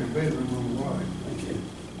upstairs and bedroom on the right. Thank you.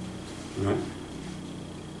 All right.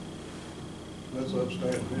 That's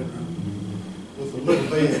upstairs bedroom. With a little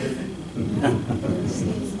bed.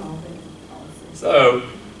 So,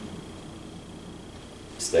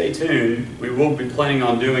 stay tuned. We will be planning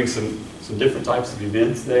on doing some different types of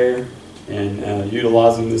events there and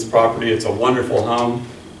utilizing this property. It's a wonderful home.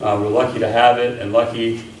 We're lucky to have it, and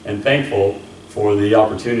lucky and thankful for the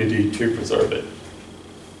opportunity to preserve it.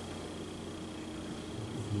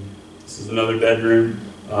 This is another bedroom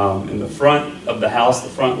in the front of the house, the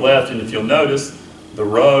front left, and if you'll notice, the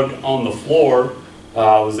rug on the floor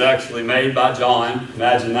was actually made by John.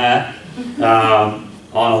 Imagine that. On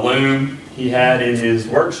a loom he had in his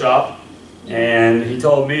workshop, and he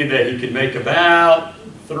told me that he could make about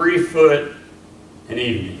 3 foot an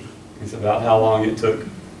evening. It's about how long it took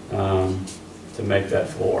to make that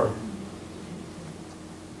floor.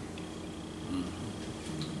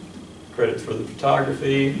 Credits for the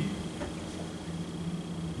photography.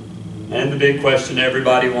 And the big question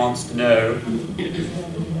everybody wants to know.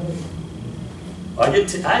 I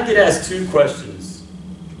get asked two questions.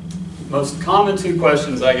 Most common two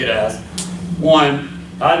questions I get asked. One,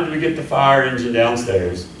 how did we get the fire engine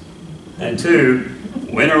downstairs? And two,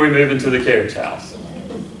 when are we moving to the carriage house?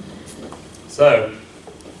 So,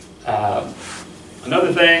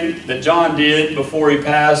 another thing that John did before he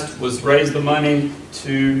passed was raise the money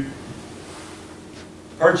to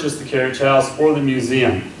purchase the carriage house for the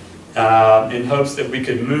museum in hopes that we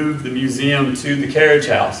could move the museum to the carriage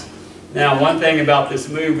house. Now, one thing about this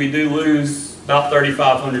move, we do lose about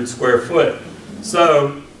 3,500 square foot.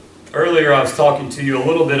 So, earlier I was talking to you a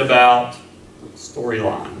little bit about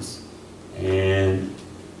storylines and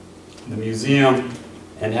the museum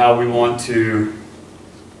and how we want to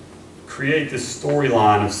create this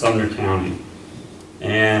storyline of Sumner County.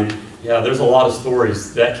 And yeah, there's a lot of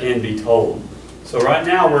stories that can be told. So right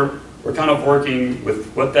now we're kind of working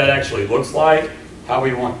with what that actually looks like, how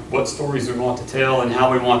we want, what stories we want to tell, and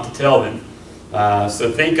how we want to tell them.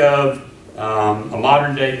 So think of a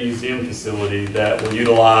modern day museum facility that will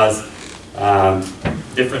utilize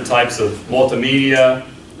different types of multimedia,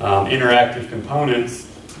 interactive components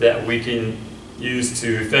that we can use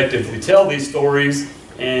to effectively tell these stories,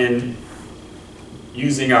 and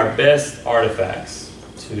using our best artifacts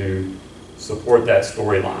to support that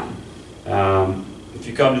storyline. If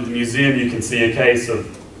you come to the museum, you can see a case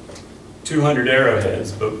of 200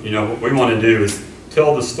 arrowheads, but what we want to do is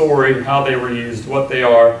tell the story, how they were used, what they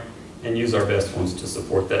are, and use our best ones to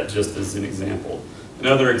support that, just as an example.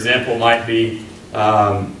 Another example might be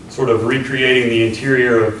sort of recreating the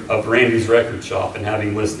interior of Randy's record shop and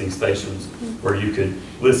having listening stations where you could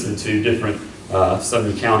listen to different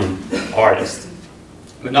Sumner County artists.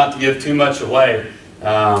 But not to give too much away,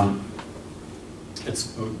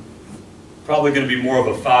 it's probably going to be more of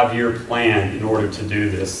a 5-year plan in order to do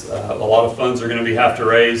this. A lot of funds are going to have to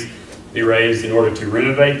be raised in order to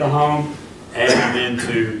renovate the home and then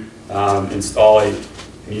to install a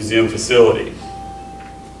museum facility.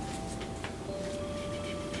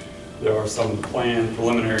 There are some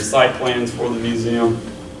preliminary site plans for the museum.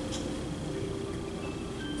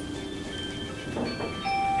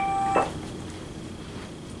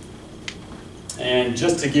 And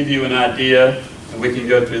just to give you an idea, and we can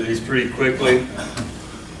go through these pretty quickly,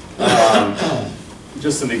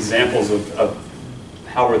 just some examples of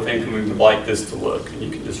how we're thinking we would like this to look. And you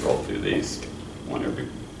can just roll through these one every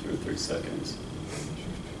 2 or 3 seconds.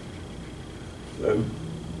 So,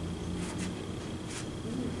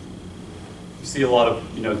 you see a lot of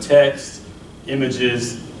text,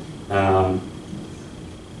 images. Another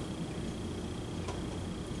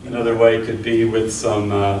way could be with some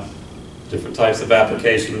different types of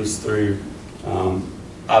applications through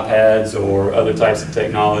iPads or other types of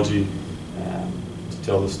technology to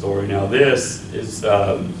tell the story. Now this is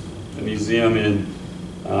a museum in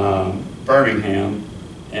Birmingham,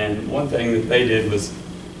 and one thing that they did was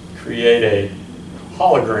create a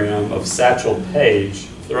hologram of Satchel Paige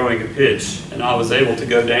throwing a pitch, and I was able to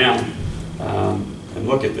go down and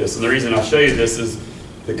look at this. And the reason I'll show you this is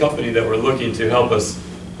the company that we're looking to help us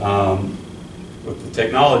with the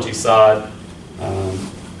technology side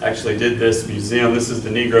actually did this museum. This is the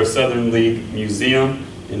Negro Southern League Museum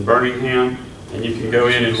in Birmingham, and you can go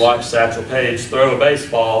in and watch Satchel Paige throw a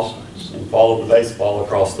baseball and follow the baseball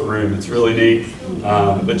across the room. It's really neat,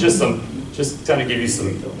 but just kind of give you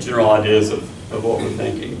some general ideas of what we're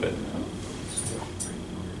thinking. But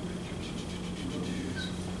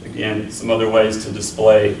again, some other ways to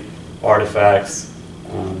display artifacts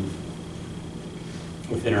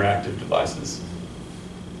with interactive devices.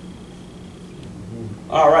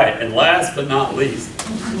 All right, and last but not least,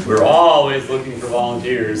 we're always looking for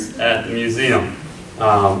volunteers at the museum.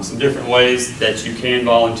 Some different ways that you can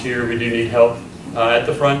volunteer. We do need help at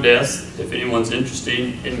the front desk if anyone's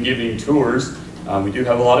interested in giving tours. We do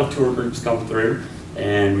have a lot of tour groups come through,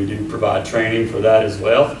 and we do provide training for that as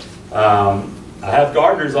well. I have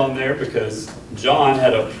gardeners on there because John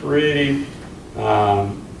had a pretty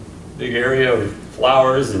big area of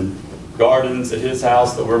flowers and gardens at his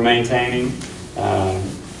house that we're maintaining.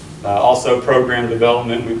 Also program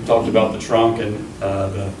development. We've talked about the trunk and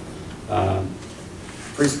the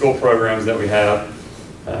preschool programs that we have.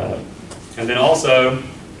 And then also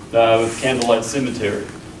with Candlelight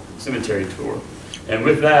Cemetery Tour. And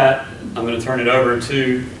with that, I'm going to turn it over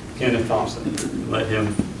to Kenneth Thomson and let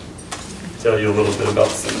him tell you a little bit about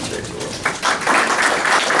the cemetery tour.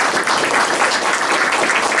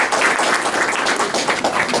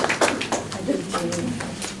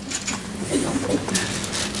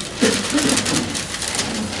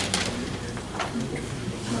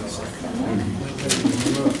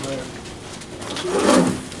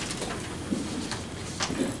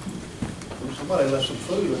 Somebody left some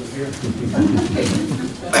food in here.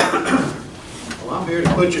 Well, I'm here to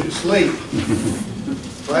put you to sleep.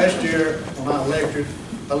 Last year, when I lectured,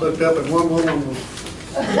 I looked up and one woman was...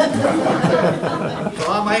 So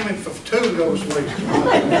I'm aiming for 2 to go to sleep.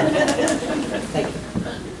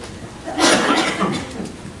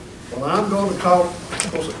 Well, I'm going to talk,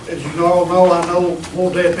 of course, as you all know, I know more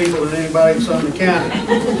dead people than anybody in Sumner County.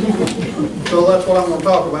 So that's what I'm going to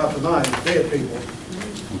talk about tonight, is dead people.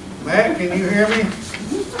 Matt, can you hear me?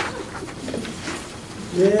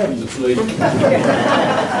 Yeah, I'm asleep.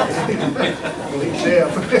 Well, he's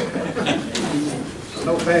deaf. I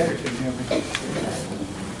know Patrick can hear me.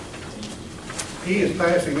 He is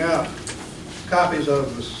passing out copies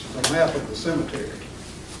of the map of the cemetery.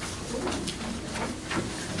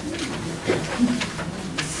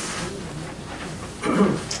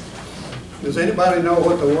 Does anybody know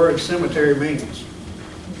what the word cemetery means?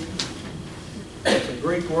 It's a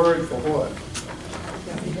Greek word for what?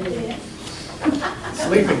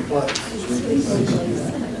 Sleeping place.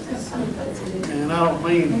 And I don't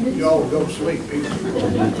mean you all go to sleep either.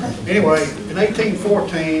 Anyway, in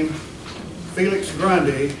 1814, Felix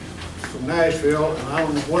Grundy from Nashville, and I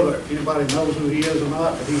don't know whether anybody knows who he is or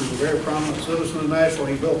not, but he was a very prominent citizen of Nashville.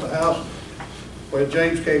 He built a house where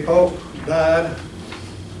James K. Polk died,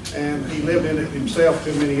 and he lived in it himself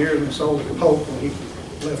too many years and sold it to Polk when he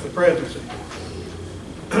left the presidency.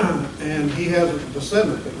 And he has a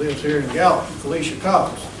descendant that lives here in Gallatin, Felicia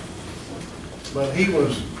Cox. But he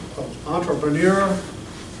was an entrepreneur,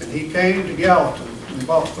 and he came to Gallatin and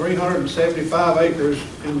bought 375 acres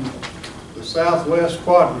in the southwest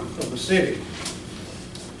quadrant of the city.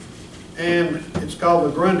 And it's called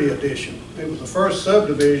the Grundy Addition. It was the first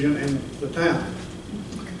subdivision in the town.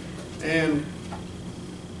 And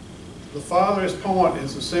the farthest point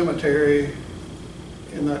is the cemetery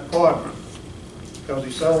in that quadrant, because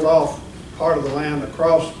he sold off part of the land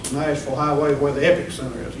across the Nashville Highway where the Epic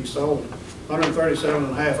Center is. He sold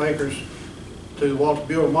 137.5 acres to Walter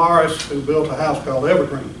Buell Morris, who built a house called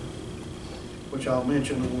Evergreen, which I'll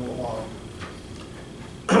mention in a little while.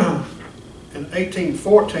 In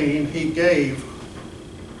 1814, he gave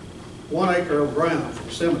 1 acre of ground for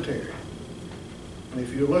the cemetery. And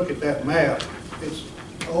if you look at that map, it's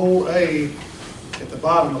old A at the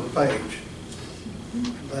bottom of the page.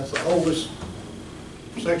 That's the oldest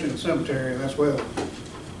section of the cemetery, and that's where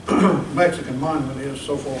the Mexican monument is,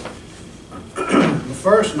 so forth. The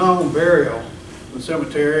first known burial in the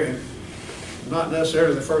cemetery, and not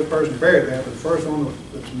necessarily the first person buried there, but the first one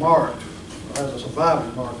that's marked, as a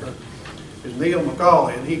surviving marker, is Neil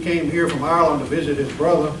McCauley, and he came here from Ireland to visit his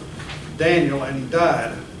brother, Daniel, and he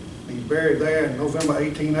died. He's buried there in November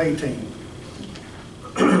 1818.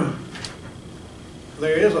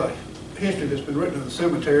 There is a history that's been written of the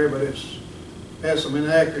cemetery, but it has some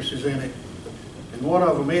inaccuracies in it. And one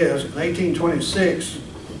of them is, in 1826,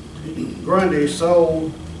 Grundy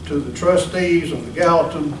sold to the trustees of the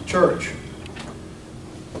Gallatin Church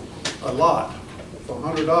a lot for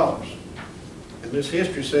 $100. And this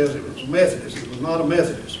history says it was Methodist. It was not a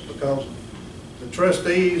Methodist, because the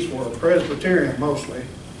trustees were Presbyterian mostly.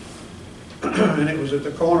 And it was at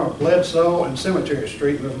the corner of Bledsoe and Cemetery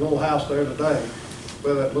Street, and there's a little house there today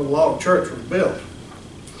where that little log church was built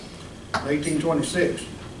in 1826.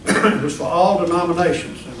 It was for all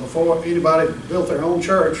denominations, and before anybody built their own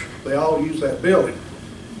church, they all used that building.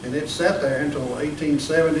 And it sat there until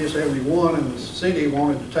 1870, 71, and the city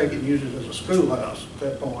wanted to take it and use it as a schoolhouse at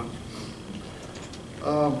that point.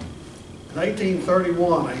 In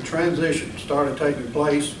 1831, a transition started taking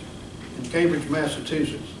place in Cambridge,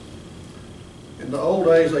 Massachusetts. In the old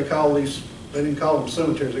days, they didn't call them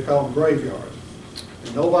cemeteries, they called them graveyards.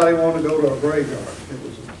 And nobody wanted to go to a graveyard. It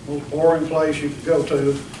was the most boring place you could go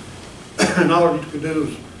to, and all you could do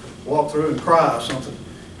is walk through and cry or something.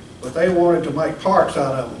 But they wanted to make parks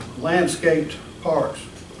out of them, landscaped parks.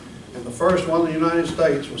 And the first one in the United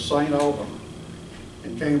States was St. Alban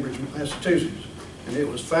in Cambridge, Massachusetts. And it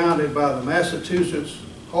was founded by the Massachusetts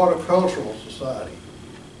Horticultural Society.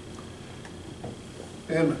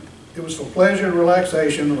 And it was for pleasure and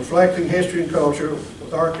relaxation, reflecting history and culture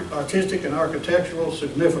with artistic and architectural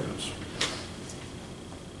significance.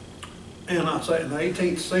 And I'd say in the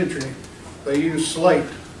 18th century, they used slate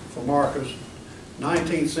for markers.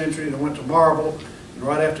 19th century, they went to marble. And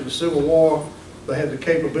right after the Civil War, they had the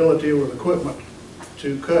capability with equipment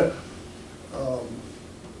to cut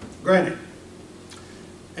granite.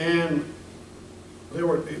 And there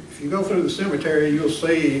were, if you go through the cemetery, you'll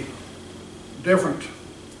see different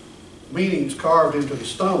meanings carved into the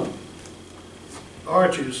stone.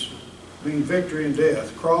 Arches mean victory and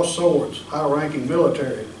death. Crossed swords, high-ranking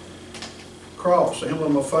military. cross,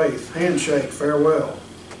 emblem of faith, handshake, farewell,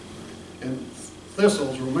 and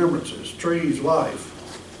thistles, remembrances, trees, life,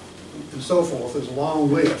 and so forth. There's a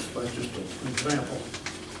long list. That's just an example.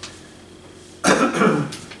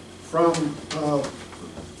 From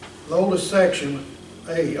the oldest section,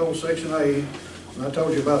 old section A, and I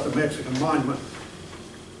told you about the Mexican monument.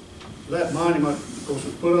 That monument, of course,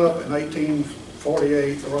 was put up in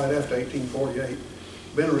 1848, or right after 1848.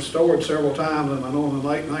 Been restored several times, and I know in the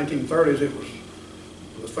late 1930s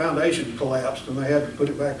the foundation collapsed and they had to put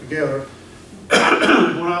it back together.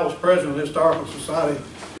 When I was president of the Historical Society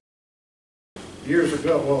years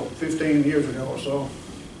ago, well, 15 years ago or so,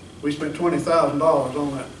 we spent $20,000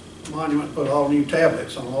 on that monument, put all new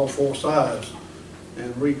tablets on all four sides,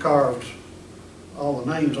 and recarved all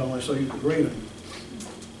the names on there so you could read them.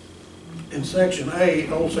 In Section A,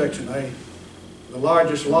 old Section A, the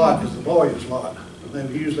largest lot is the Boyers lot. And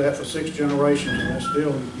they've used that for 6 generations and they're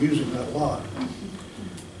still using that lot.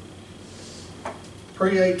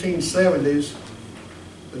 Pre-1870s,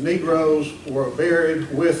 the Negroes were buried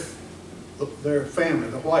with their family,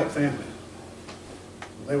 the white family.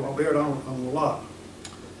 They were buried on the lot.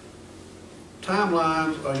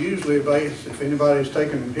 Timelines are usually based, if anybody's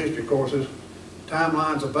taken history courses,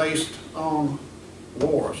 timelines are based on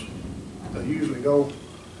wars. They usually go,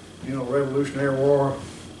 you know, Revolutionary War,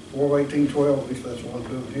 War of 1812, at least that's what I'm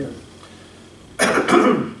doing here.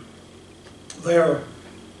 There are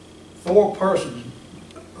 4 persons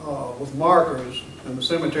with markers in the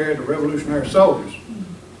cemetery to Revolutionary soldiers.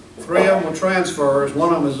 3 of them were transfers,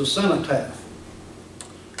 one of them is a cenotaph.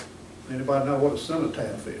 Anybody know what a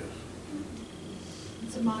cenotaph is?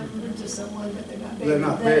 It's a monument to someone, but they're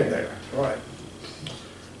not buried there, right.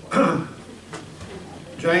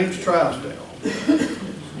 James Trousdale,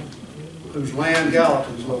 whose land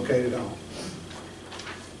Gallatin is located on,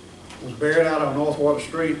 was buried out on North Water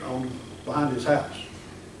Street behind his house.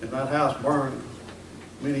 And that house burned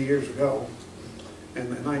many years ago. In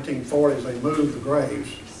the 1940s, they moved the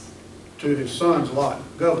graves to his son's lot,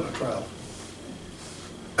 Governor Trousdale.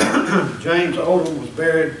 James Odom was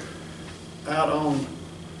buried out on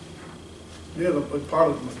near the part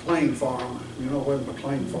of the McLean farm. You know where the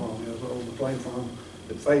McLean farm is, the old McLean farm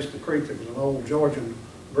that faced the creek. There was an old Georgian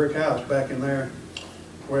brick house back in there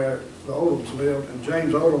where the Odoms lived, and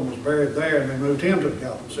James Odom was buried there, and they moved him to the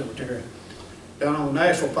Gallatin Cemetery. Down on the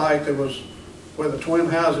Nashville Pike, there was where the twin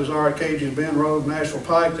houses are at Cajun Bend Road, Nashville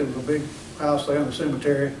Pike. There was a big house there in the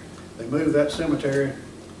cemetery. They moved that cemetery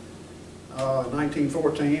in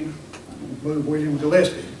 1914, moved William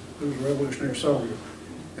Gillespie, who was a Revolutionary soldier.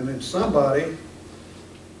 And then somebody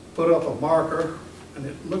put up a marker, and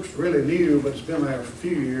it looks really new, but it's been there for a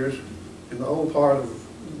few years, in the old part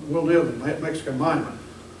of, we'll live in the Mexican monument,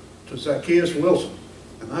 to Zacchaeus Wilson.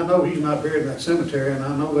 And I know he's not buried in that cemetery, and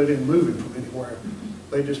I know they didn't move him from anywhere.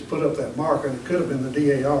 They just put up that marker, and it could have been the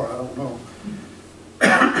DAR, I don't know.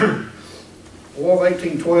 War of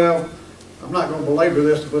 1812, I'm not going to belabor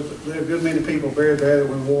this, but there are a good many people buried there that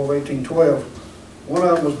were in the War of 1812. One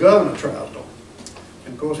of them was Governor Trousdale.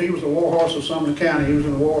 And of course, he was the war horse of Sumner County. He was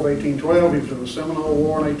in the War of 1812, he was in the Seminole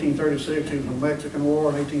War in 1836, he was in the Mexican War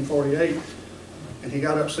in 1848, and he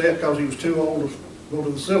got upset because he was too old to go to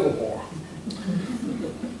the Civil War.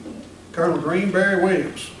 Colonel Greenberry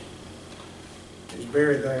Williams is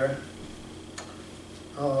buried there.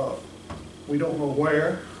 We don't know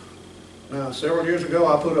where. Now, several years ago,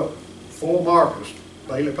 I put up 4 markers,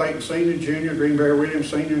 Bailey Payton Sr., Jr., Greenberry Williams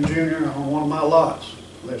Sr. and Jr. on one of my lots.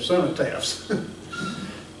 They're cenotaphs,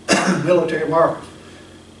 military markers,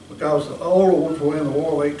 because the older ones were in the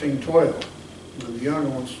War of 1812, and the younger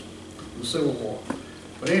ones the Civil War.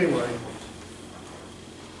 But anyway,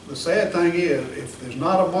 the sad thing is, if there's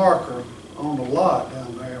not a marker on the lot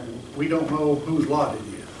down there, we don't know whose lot it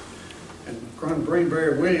is. And Colonel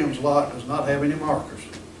Greenberry Williams' lot does not have any markers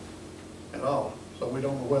at all. So we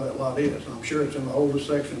don't know where that lot is. And I'm sure it's in the oldest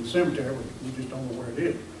section of the cemetery, but we just don't know where it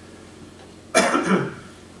is.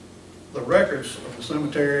 The records of the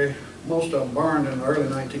cemetery, most of them burned in the early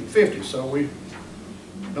 1950s, so we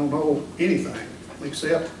don't know anything,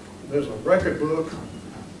 except there's a record book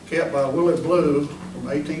kept by Willie Blue from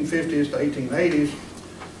 1850s to 1880s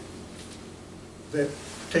that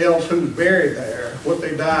tells who's buried there, what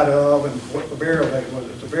they died of, and what the burial date was.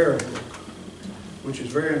 It's a burial book, which is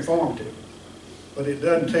very informative. But it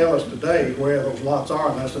doesn't tell us today where those lots are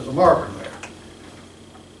unless there's a marker there.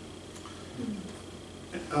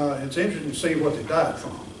 It's interesting to see what they died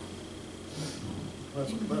from.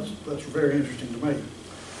 That's very interesting to me.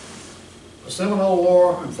 The Seminole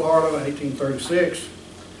War in Florida in 1836.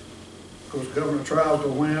 Of course, Governor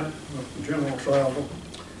Trousdale went, General Trousdale.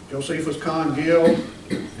 Josephus Conn Gill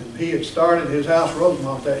And he had started his house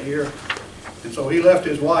Rosemont that year, and so he left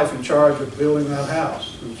his wife in charge of building that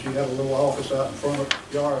house. And she had a little office out in front of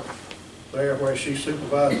the yard there where she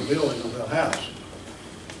supervised the building of that house.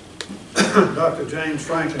 Dr. James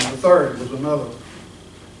Franklin III was another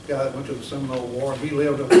guy that went to the Seminole War. He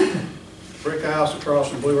lived in a brick house across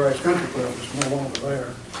from Blue Ridge Country Club. It's no longer there.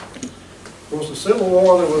 Of course, the Civil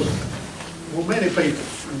War, there was many people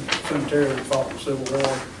in the cemetery that fought in the Civil War,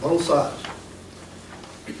 both sides.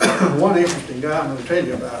 One interesting guy I'm going to tell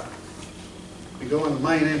you about. If you go in the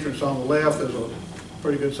main entrance on the left, there's a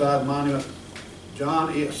pretty good sized monument,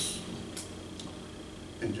 John Iss.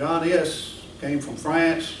 And John Iss came from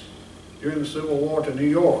France during the Civil War to New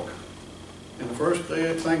York. And the first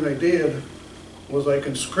thing they did was they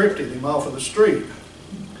conscripted him off of the street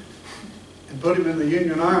and put him in the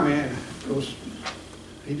Union Army. And of course,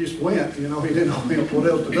 he just went, you know, he didn't know what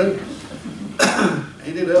else to do.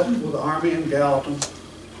 Ended up with the Army in Gallatin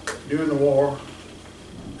during the war.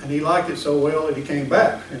 And he liked it so well that he came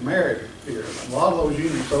back and married here. A lot of those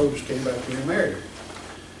Union soldiers came back here and married.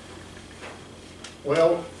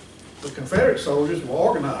 Well, the Confederate soldiers were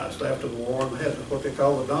organized after the war and had what they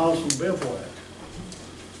call the Donelson Bivouac.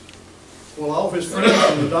 Well, all of his friends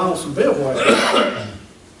from the Donelson Bivouac,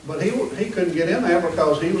 but he couldn't get in there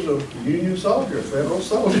because he was a Union soldier, a Federal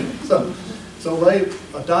soldier. So they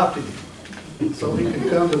adopted him so he could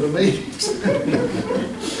come to the meetings.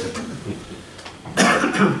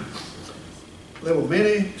 There were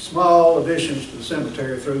many small additions to the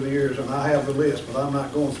cemetery through the years, and I have the list, but I'm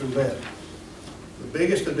not going through that. The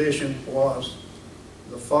biggest addition was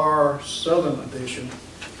the far southern addition,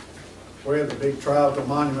 where the big trial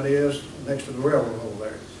monument is, next to the railroad over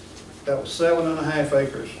there. That was 7.5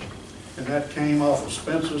 acres, and that came off of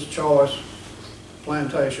Spencer's Choice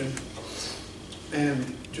plantation,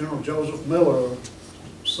 and General Joseph Miller's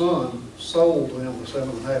son sold them the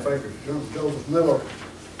 7.5 acres. General Joseph Miller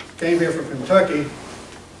came here from Kentucky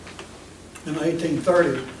in the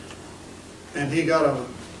 1830s, and he got an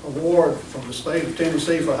award from the state of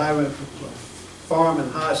Tennessee for having a farm in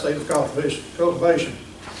high state of cultivation.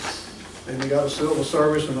 And he got a silver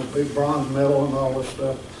service and a big bronze medal and all this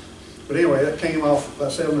stuff. But anyway, that came off,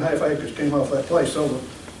 that 7.5 acres came off that place. So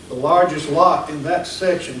the largest lot in that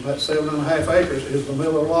section, that 7.5 acres, is the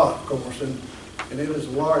Miller lot, of course, and it is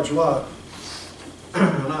a large lot.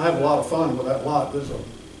 And I have a lot of fun with that lot. There's a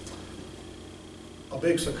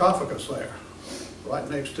big sarcophagus there. Right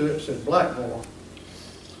next to it said Blackmore.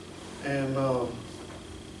 And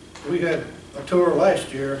we had a tour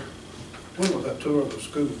last year. When was that tour of the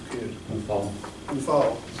school kids? In fall. In the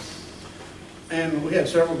fall. And we had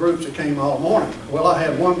several groups that came all morning. Well, I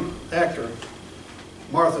had one actor,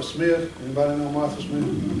 Martha Smith. Anybody know Martha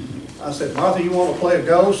Smith? I said, Martha, you want to play a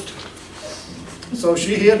ghost? So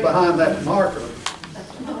she hid behind that marker.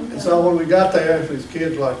 And so when we got there, these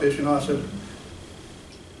kids like this, you know, I said,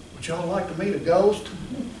 would y'all like to meet a ghost?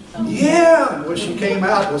 Yeah! Well, she came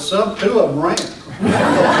out with two of them ran.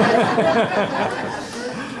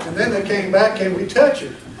 And then they came back, can we touch her?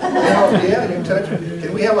 You know, yeah, you can touch her.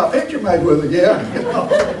 Can we have a picture made with her? Yeah. You know.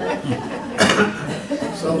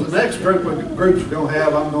 So the next groups we're going to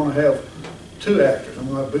have, I'm going to have 2 actors. I'm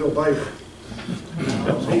going to have Bill Baker.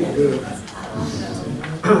 He's good.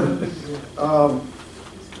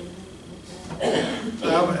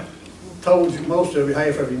 I've told you, most of you,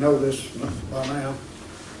 half of you know this by now.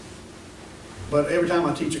 But every time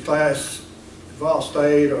I teach a class, if I'll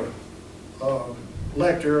state or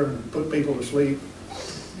lecture and put people to sleep,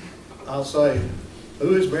 I'll say,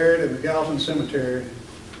 who is buried in the Gallatin Cemetery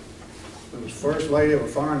who was first lady of a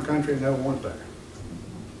foreign country and never went there?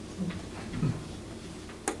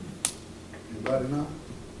 Anybody know?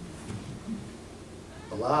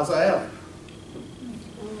 Eliza Allen,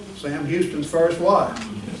 Sam Houston's first wife.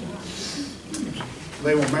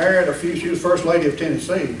 They were married she was first lady of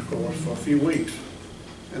Tennessee, of course, for a few weeks.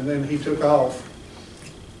 And then he took off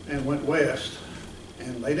and went west.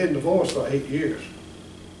 And they didn't divorce for 8 years.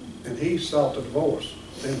 And he sought the divorce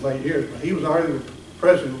in 8 years. But he was already the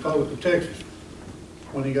president of the Republic of Texas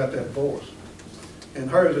when he got that divorce. And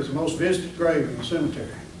hers is the most visited grave in the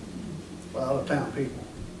cemetery by out-of-town people.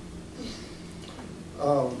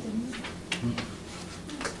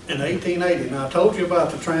 In 1880, now I told you about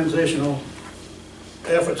the transitional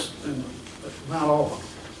efforts in Mount Auburn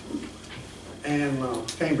and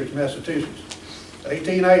Cambridge, Massachusetts.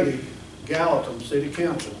 1880, Gallatin City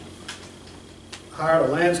Council hired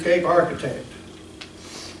a landscape architect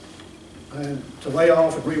and to lay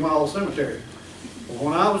off and remodel the cemetery. Well,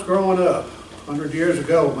 when I was growing up, 100 years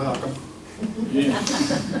ago, Malcolm,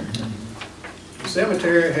 the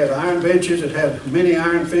cemetery had iron benches, it had many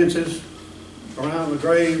iron fences around the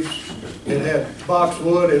graves. It had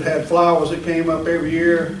boxwood, it had flowers that came up every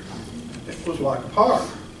year. It was like a park.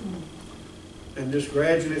 And just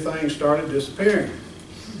gradually things started disappearing.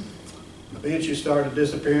 The benches started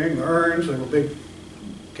disappearing, the urns, they were big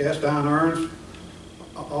cast iron urns,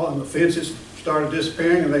 and the fences started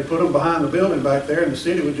disappearing, and they put them behind the building back there, and the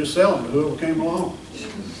city would just sell them to whoever came along.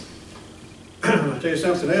 I'll tell you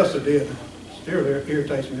something else that did, still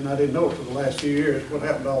irritates me, and I didn't know it for the last few years, what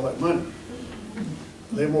happened to all that money.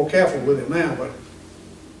 They're more careful with it now, but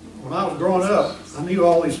when I was growing up, I knew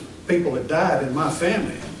all these people that died in my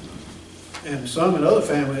family, and some in other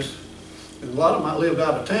families, and a lot of them lived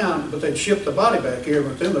out of town, but they'd ship the body back here,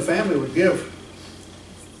 but then the family would give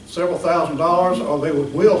several $1,000s, or they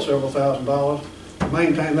would will several $1,000s to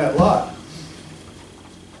maintain that lot.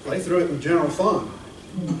 They threw it in the general fund.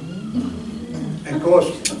 And of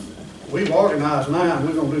course, we've organized now, and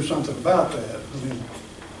we're going to do something about that. I mean,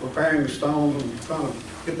 repairing the stones and trying to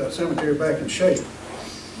get that cemetery back in shape,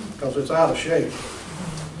 because it's out of shape.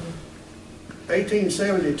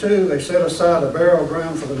 1872, they set aside a burial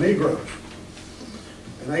ground for the Negroes.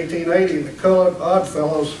 In 1880, the colored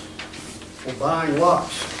Oddfellows were buying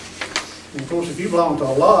lots. And of course, if you belonged to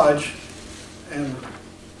a lodge and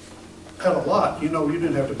had a lot, you know you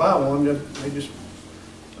didn't have to buy one. They just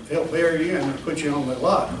helped bury you and put you on that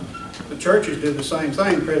lot. The churches did the same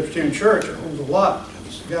thing. Presbyterian Church owns a lot at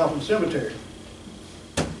the Gallatin Cemetery.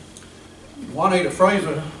 Juanita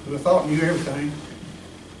Fraser, who I thought knew everything,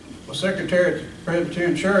 was secretary at the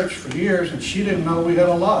Presbyterian Church for years, and she didn't know we had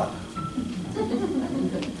a lot.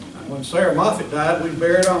 When Sarah Moffett died, we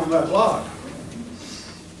buried on that lot.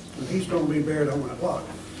 And he's going to be buried on that lot.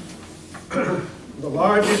 The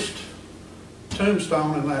largest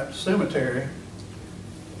tombstone in that cemetery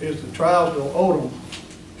is the Trousdale Odom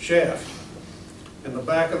shaft in the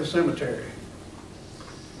back of the cemetery.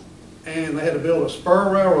 And they had to build a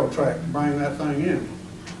spur railroad track to bring that thing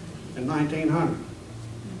in 1900.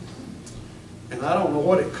 And I don't know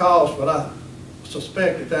what it cost, but I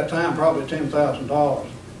suspect at that time probably $10,000.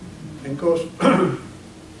 And of course,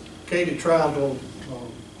 Katie Trousdale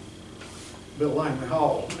built Langley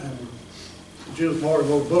Hall, and Judith Morgan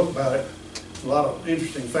wrote a book about it. A lot of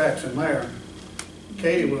interesting facts in there.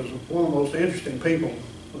 Katie was one of the most interesting people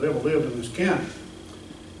that ever lived in this county.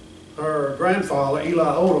 Her grandfather, Eli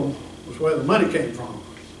Odom, was where the money came from,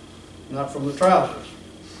 not from the Trousdales.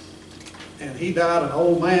 And he died an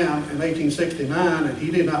old man in 1869, and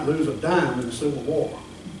he did not lose a dime in the Civil War.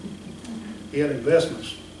 He had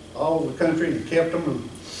investments all over the country, and he kept them, and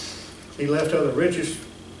he left her the richest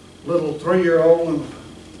little 3-year-old in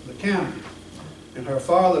the county. And her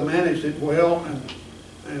father managed it well,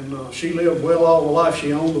 and she lived well all her life.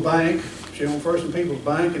 She owned the bank. She owned First and People's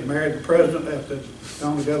Bank and married the president after they'd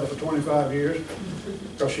gone together for 25 years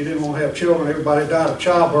because she didn't want to have children. Everybody died of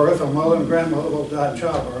childbirth. Her mother and grandmother both died of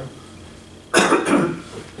childbirth.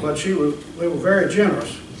 But they were very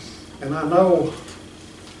generous. And I know,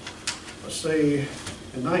 let's see,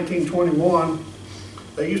 in 1921,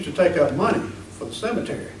 they used to take up money for the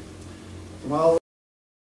cemetery from all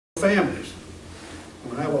the families.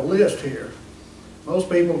 I have a list here. Most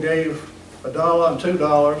people gave $1 and $2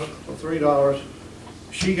 or $3.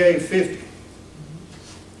 She gave 50.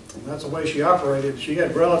 And that's the way she operated. She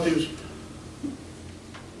had relatives,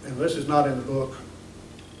 and this is not in the book,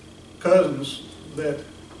 cousins that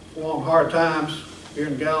were on hard times here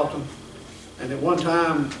in Gallatin. And at one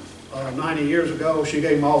time, 90 years ago, she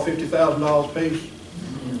gave them all $50,000 apiece.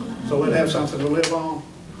 So they'd have something to live on.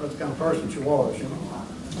 That's the kind of person she was, you know.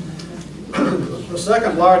 The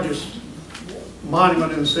second largest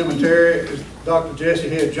monument in the cemetery is Dr. Jesse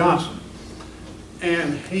Head Johnson.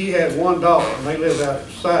 And he had one daughter, and they lived out at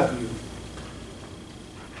Sideview,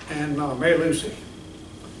 and Mary Lucy.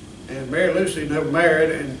 And Mary Lucy never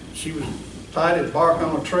married, and she was tied as bark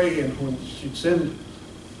on a tree, and when she'd send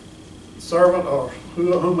a servant or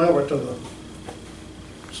whomever to the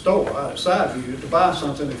store out at Sideview to buy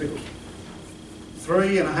something, if it was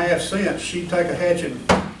 3.5 cents, she'd take a hatchet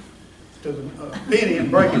to the penny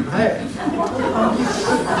and break it in half.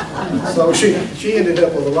 So she ended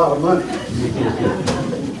up with a lot of money.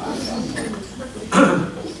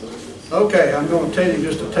 Okay, I'm going to tell you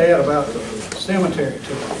just a tad about the cemetery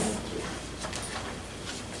today.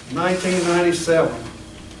 1997,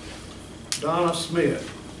 Donna Smith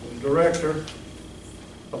was director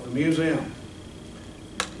of the museum,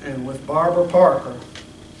 and with Barbara Parker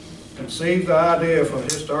conceived the idea for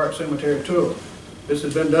the historic cemetery tour. This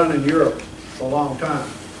has been done in Europe for a long time.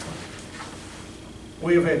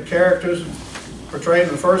 We have had characters portrayed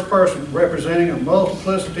in the first person representing a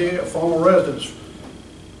multiplicity of former residents,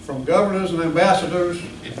 from governors and ambassadors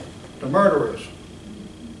the murderers.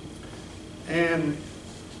 And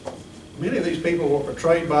many of these people were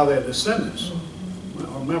portrayed by their descendants, or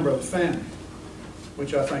a member of the family,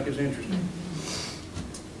 which I think is interesting.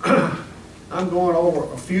 I'm going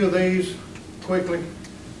over a few of these quickly,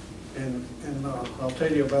 and I'll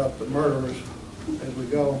tell you about the murderers as we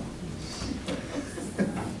go.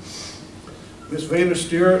 Miss Venus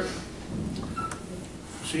Stewart,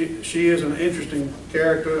 she is an interesting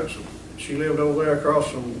character. She lived over there across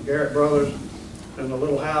from Garrett Brothers in a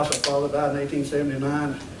little house. Her father died in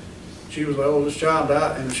 1879. She was the oldest child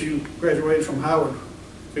out, and she graduated from Howard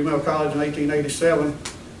Female College in 1887,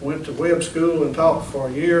 went to Webb School and taught for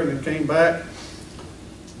a year, and then came back.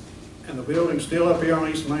 And the building's still up here on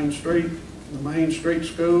East Main Street, the Main Street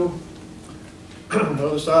School, on the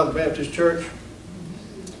other side of the Baptist Church.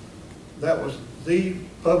 That was the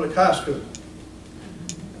public high school.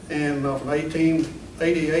 And from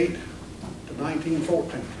 1888 to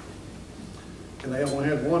 1914. And they only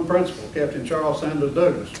had one principal, Captain Charles Sanders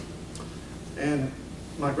Douglas. And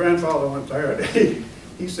my grandfather went there, and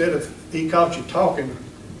he said if he caught you talking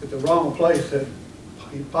at the wrong place, that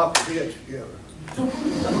he popped your heads together.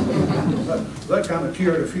 that kind of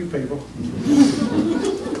cured a few people.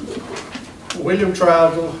 William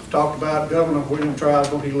Trousdale, talked about Governor William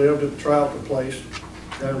Trousdale. He lived at the Trousdale place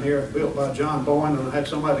down here, built by John Bowen. And I had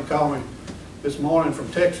somebody call me this morning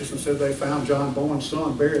from Texas and said they found John Bowen's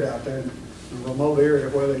son buried out there in a remote area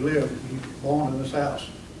where they lived. He was born in this house,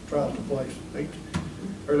 Trousdale place,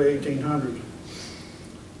 early 1800s.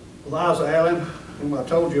 Eliza Allen, whom I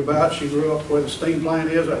told you about, she grew up where the steam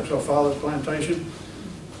plant is. That was her father's plantation.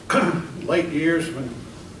 Late years,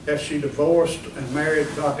 after she divorced and married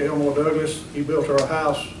Dr. Elmore Douglas, he built her a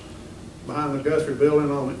house behind the Guthrie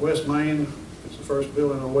building on West Main. It's the first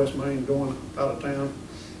building on West Main going out of town.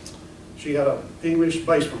 She had an English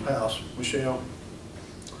basement house, Michelle,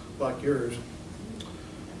 like yours.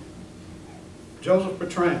 Joseph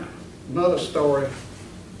Bertrand, another story.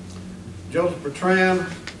 Joseph Bertrand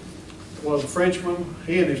was a Frenchman.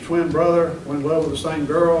 He and his twin brother were in love with the same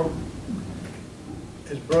girl.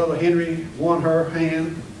 His brother Henry won her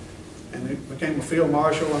hand, and he became a field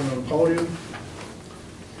marshal under Napoleon.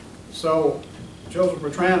 So Joseph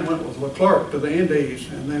Bertrand went with Leclerc to the Indies,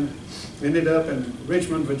 and then ended up in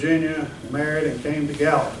Richmond, Virginia, married and came to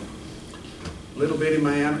Gallatin. Little bitty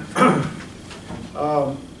man.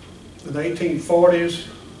 In the 1840s,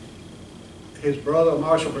 his brother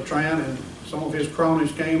Marshall Bertrand and some of his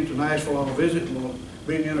cronies came to Nashville on a visit and were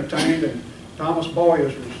being entertained, and Thomas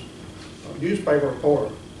Boyers was a newspaper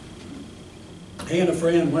reporter. He and a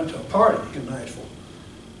friend went to a party in Nashville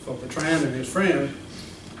for Bertrand and his friend,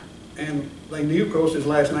 and they knew, of course, his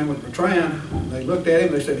last name was Bertrand. They looked at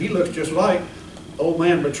him, they said, he looks just like old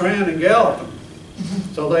man Bertrand in Gallatin.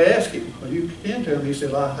 So they asked him, are you kin to him? He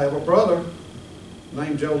said, I have a brother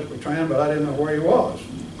named Joseph Bertrand, but I didn't know where he was.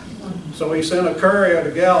 So he sent a courier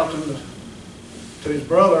to Gallatin to his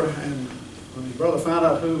brother, and when his brother found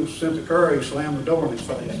out who sent the courier, he slammed the door in his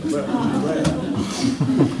face.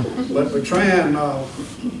 But Bertrand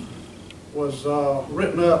was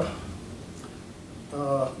written up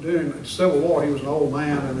during the Civil War. He was an old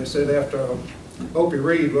man, and they said after Opie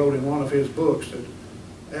Reed wrote in one of his books that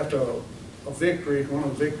after a victory, one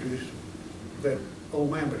of the victories, that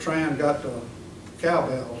old man Bertrand got the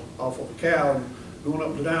cowbell off of the cow and going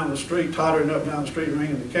up and down the street, tottering up down the street,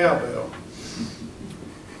 ringing the cowbell.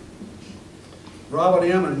 Robert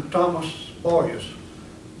M. and Thomas Boyers,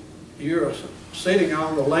 you're sitting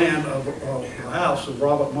on the land of the house of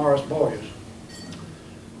Robert Morris Boyers.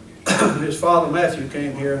 His father Matthew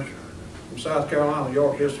came here from South Carolina,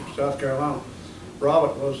 York District, South Carolina.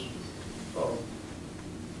 Robert was a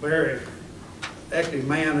very active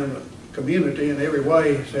man in the community in every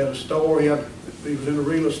way. He had a store, he was into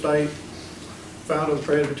real estate, founded the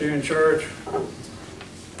Presbyterian Church,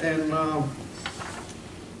 and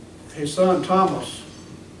his son Thomas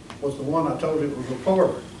was the one I told you was a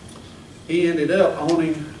reporter. He ended up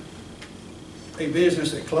owning a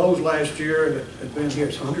business that closed last year that had been here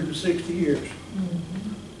 160 years.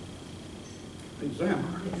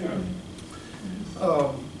 Examiner.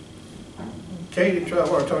 Katie,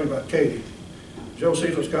 what I told you about Katie.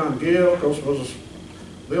 Josephus Gill, of course, was a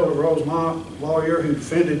Bill de Rosemont lawyer who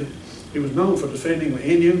defended, he was known for defending the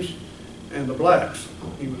Indians and the blacks.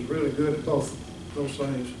 He was really good at both those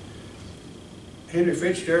things. Henry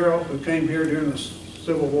Fitzgerald, who came here during the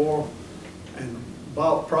Civil War and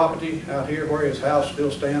bought property out here where his house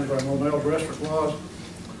still stands, where Monell's restaurant was.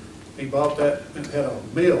 He bought that and had a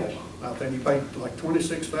mill out there, and he paid like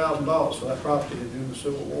 $26,000 for that property during the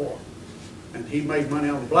Civil War. And he made money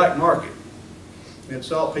on the black market. He had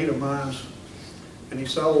saltpeter mines, and he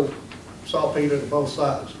sold saltpeter to both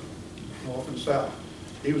sides, north and south.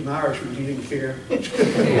 He was an Irishman, he didn't care.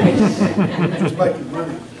 Just making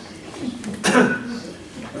money.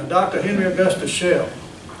 Dr. Henry Augustus Shell,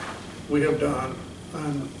 we have done,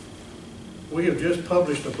 and we have just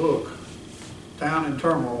published a book, Town in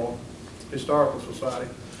Turmoil, Historical Society,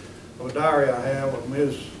 of a diary I have of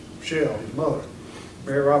Ms. Shell, his mother,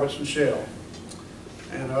 Mary Robertson Shell.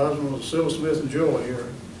 And her husband was a silversmith and jeweler here.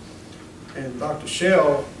 And Dr.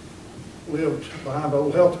 Shell lived behind the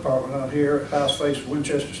old health department out here, house faced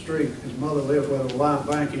Winchester Street. His mother lived where the Reliant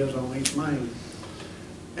Bank is on East Main.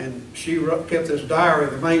 And she kept this diary.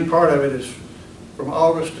 The main part of it is from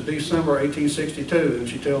August to December 1862, and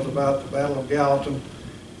she tells about the Battle of Gallatin.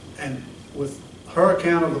 And with her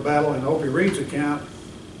account of the battle and Opie Reed's account,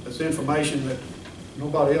 that's information that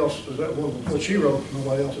nobody else, what she wrote,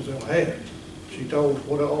 nobody else has ever had. She told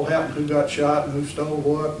what all happened, who got shot and who stole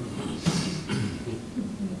what.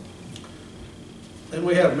 Then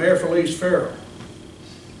we have Mary Felice Farrell.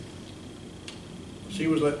 She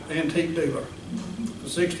was an antique dealer for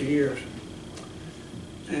 60 years.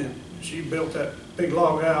 And she built that big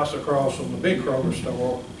log house across from the big Kroger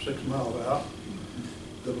store, 6 miles out.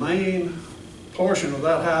 The main portion of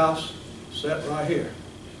that house sat right here.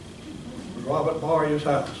 Robert Barria's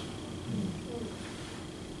house.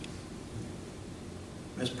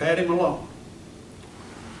 Miss Patty Malone.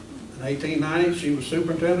 In 1890, she was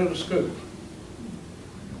superintendent of school.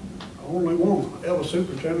 The only woman ever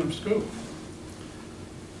superintendent of school.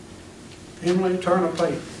 Emily Turner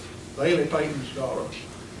Payton, Bailey Payton's daughter.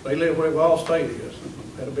 They lived where Ball State is, and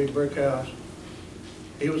had a big brick house.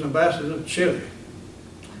 He was ambassador to Chile.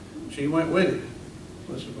 She went with him.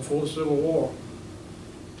 This was before the Civil War.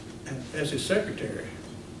 And as his secretary,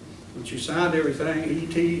 when she signed everything,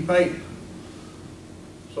 E.T. Payton.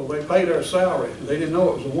 So they paid her a salary. They didn't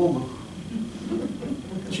know it was a woman.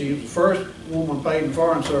 She was the first woman paid in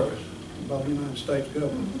foreign service by the United States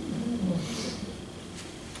government.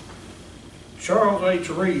 Charles H.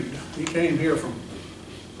 Reed, he came here from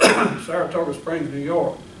Saratoga Springs, New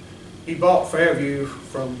York. He bought Fairview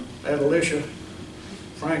from Adelicia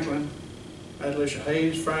Franklin, Adelicia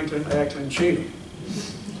Hayes, Franklin, Acklin, Cheatham.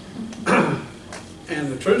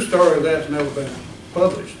 And the true story of that's never been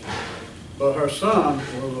published. But her son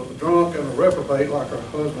was a drunk and a reprobate like her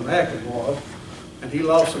husband Acklin was, and he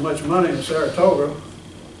lost so much money in Saratoga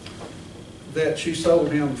that she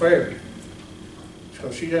sold him Fairview.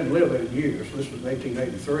 So she didn't live there in years. This was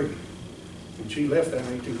 1883. And she left there in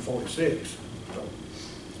 1846. So,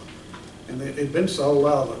 and it had been sold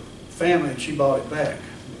out of the family, and she bought it back.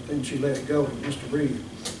 Then she let it go to Mr. Reed.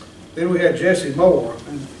 Then we had Jesse Moore,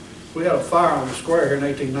 and we had a fire on the square here in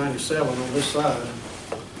 1897 on this side.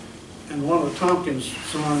 And one of the Tompkins'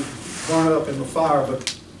 sons burned up in the fire,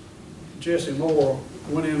 but Jesse Moore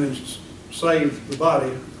went in and saved the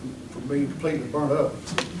body from being completely burnt up.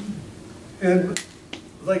 And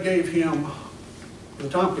they gave him, the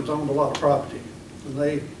Tompkins owned a lot of property, and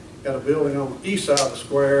they got a building on the east side of the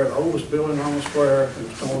square, the oldest building on the square. It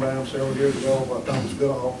was torn down several years ago by Thomas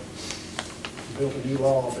Goodall. Built a new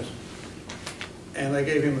law office. And they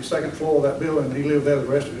gave him the second floor of that building, and he lived there the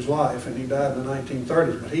rest of his life, and he died in the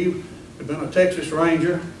 1930s. But he had been a Texas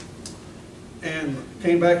Ranger and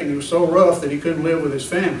came back, and he was so rough that he couldn't live with his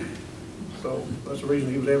family. So that's the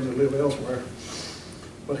reason he was able to live elsewhere.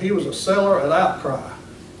 But he was a seller at Outcry.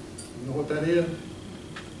 You know what that is?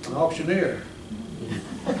 An auctioneer.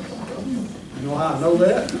 You know how I know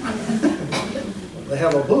that? They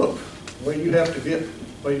have a book where you have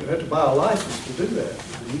to buy a license to do that.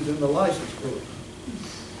 And he's in the license book.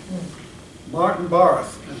 Martin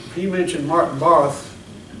Barth. He mentioned Martin Barth,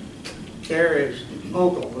 Carrie's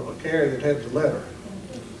uncle, Carrie that had the letter.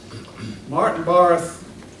 Martin Barth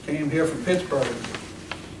came here from Pittsburgh.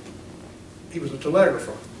 He was a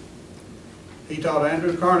telegrapher. He taught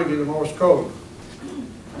Andrew Carnegie the Morse code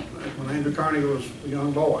when Andrew Carnegie was a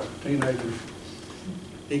young boy, teenager.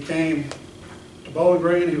 He came to Bowling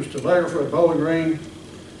Green. He was a telegrapher at Bowling Green.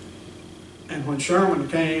 And when Sherman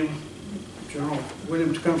came, General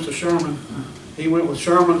William Tecumseh Sherman, he went with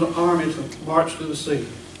Sherman's army to march to the sea.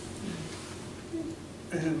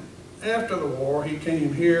 And after the war, he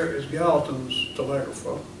came here as Gallatin's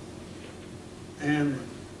telegrapher. And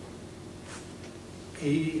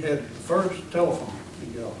he had the first telephone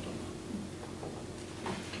in Gallatin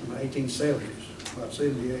in the 1870s, about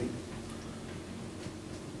 78.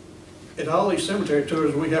 At all these cemetery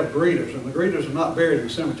tours, we have greeters, and the greeters are not buried in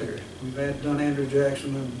the cemetery. We've done Andrew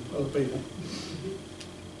Jackson and other people.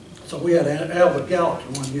 So we had Albert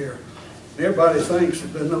Gallatin one year. And everybody thinks,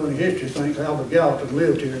 that doesn't know any history, thinks Albert Gallatin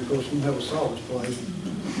lived here. Of course, we never saw this place.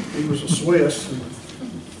 He was a Swiss and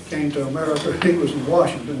came to America. He was in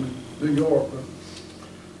Washington, New York,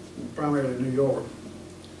 primarily New York.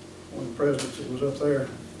 One of the presidents that was up there.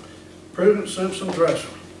 Prudence Simpson Dresser.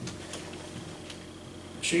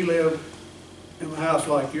 She lived in the house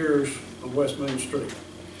like yours on West Main Street.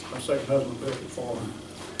 My second husband built it for her.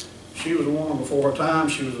 She was a woman before her time.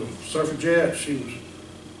 She was a suffragette. She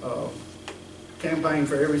was campaigned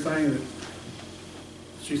for everything that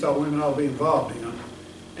she thought women ought to be involved in.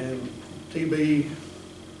 And TB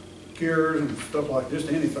cures and stuff like just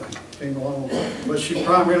anything came along. But she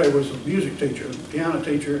primarily was a music teacher, piano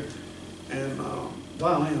teacher, and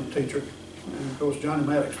violin teacher. And of course, Johnny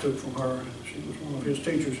Maddox took from her. She was one of his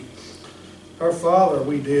teachers. Her father,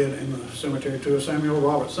 we did in the cemetery too, Samuel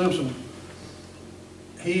Robert Simpson.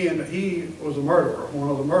 He was a murderer, one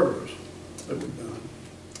of the murderers that we've done.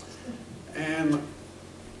 And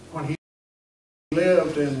when he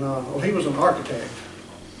lived in, well, he was an architect,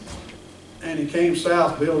 and he came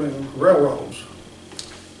south building railroads.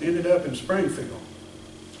 Ended up in Springfield.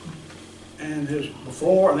 And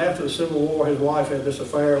before and after the Civil War, his wife had this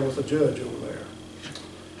affair with a judge over there.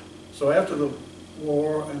 So after the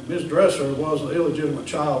war, and Ms. Dresser was an illegitimate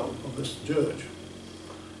child of this judge.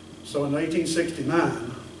 So in 1869,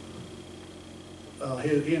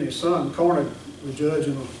 he and his son cornered the judge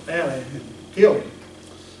in the alley and killed him.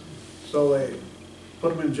 So they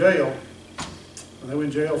put him in jail, and they were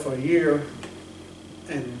in jail for a year.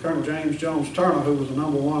 And Colonel James Jones Turner, who was the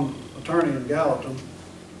 #1 attorney in Gallatin,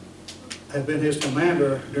 had been his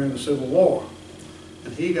commander during the Civil War.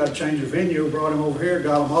 And he got a change of venue, brought him over here,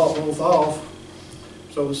 got them all both off.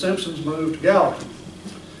 So the Simpsons moved to Gallatin.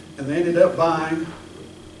 And they ended up buying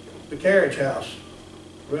the Carriage House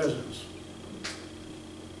residence.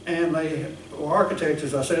 And they were architects,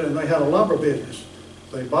 as I said, and they had a lumber business.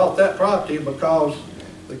 They bought that property because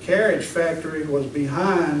the carriage factory was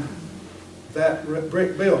behind that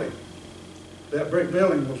brick building. That brick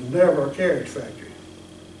building was never a carriage factory.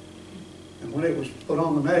 And when it was put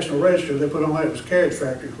on the National Register, they put on that it was a carriage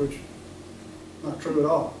factory, which is not true at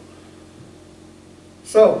all.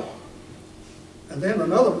 So, and then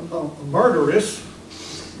another murderess,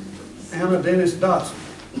 Anna Dennis Dodson.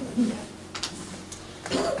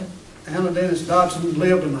 Anna Dennis Dodson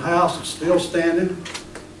lived in the house that's still standing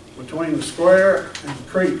between the square and the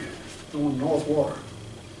creek going North Water.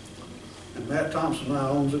 And Matt Thompson now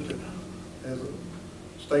owns it as a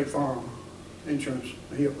State Farm insurance.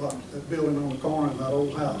 He bought that building on the corner of that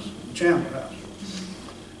old house, the Chandler House.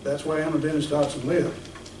 That's where Anna Dennis Dodson lived.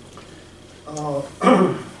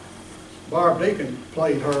 Barb Deacon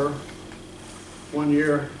played her one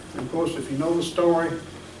year. And of course, if you know the story,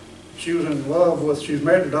 she was in love with, she was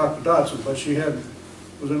married to Dr. Dodson, but she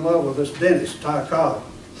was in love with this dentist, Ty Cobb.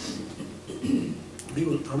 He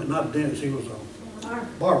was, I mean, not a dentist, he was a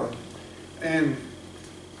barber. And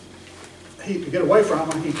to get away from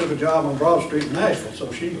him, he took a job on Broad Street in Nashville.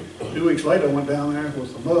 So she, 2 weeks later, went down there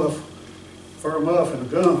with a muff, fur muff, and a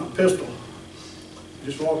gun, a pistol.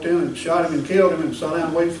 Just walked in and shot him and killed him and sat down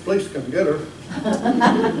and waited for the police to come get her.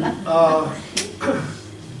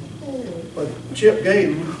 But Chip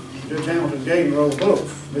Gaydon, Judge Hamilton Gaydon, wrote a book,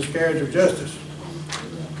 Miscarriage of Justice.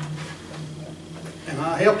 And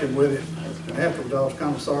I helped him with it. And afterwards, I was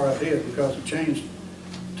kind of sorry I did because it changed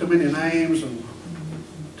too many names and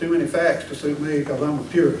too many facts to suit me because I'm a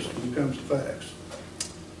purist when it comes to facts.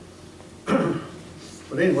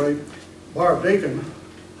 But anyway, Barb Deacon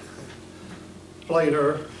played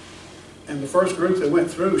her, and the first group that went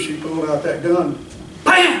through, she pulled out that gun,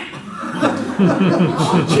 BAM!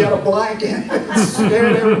 She had a blank in it,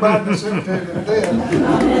 scared everybody in the cemetery to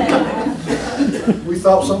death. We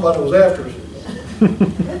thought somebody was after us.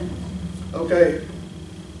 Okay,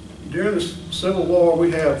 during the Civil War,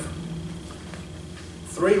 we have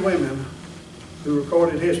 3 women who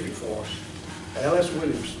recorded history for us. Alice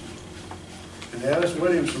Williamson. And Alice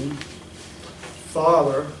Williamson's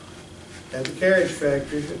father had the carriage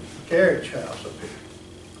factory, the carriage house up here.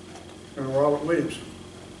 Colonel Robert Williamson.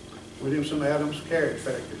 Williamson Adams Carriage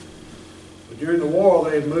Factory. But during the war,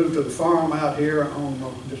 they had moved to the farm out here on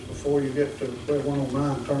just before you get to where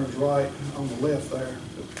 109 turns right on the left there.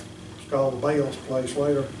 It's called the Bales place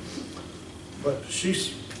later. But she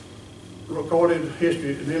recorded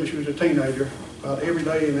history until she was a teenager, about every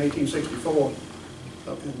day in 1864,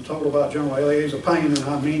 and told about General Elias of Payne and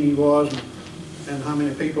how mean he was and how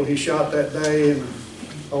many people he shot that day and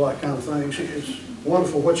all that kind of thing. It's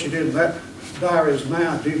wonderful what she did, and that diary is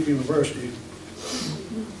now at Duke University.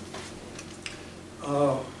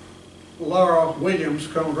 Laura Williams,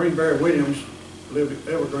 Colonel Greenberry Williams, lived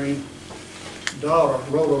at Evergreen, daughter,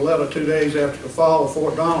 wrote a letter 2 days after the fall of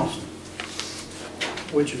Fort Donelson,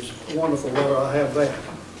 which is a wonderful letter. I have that.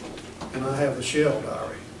 and I have the Shell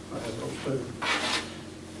diary. I have those two.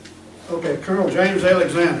 Okay, Colonel James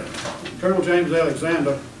Alexander. Colonel James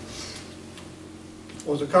Alexander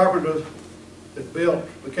was a carpenter that built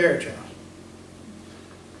the carriage house.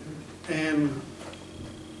 And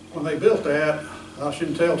when they built that, I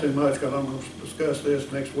shouldn't tell too much because I'm going to discuss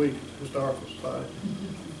this next week at the Historical Society.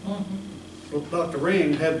 Well, Dr.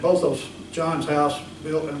 Ring had both those, John's house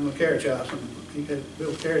built and the carriage house. And he had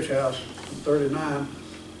built the carriage house in '39.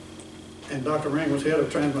 And Dr. Ring was head of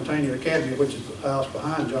Transmontania Academy, which is the house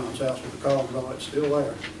behind John's house with the columns on it. It's still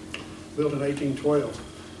there. Built in 1812.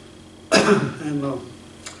 And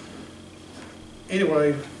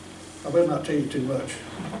anyway, I better not tell you too much.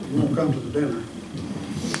 You won't come to the dinner.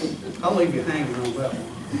 I'll leave you hanging on that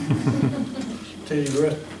one. Tell you the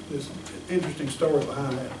rest of this interesting story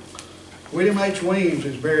behind that. William H. Weems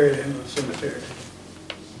is buried in the cemetery.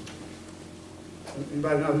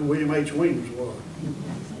 Anybody know who William H. Weems was?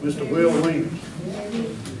 Mr. Will Weems.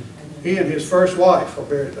 He and his first wife are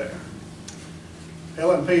buried there.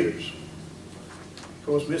 Ellen Peters. Of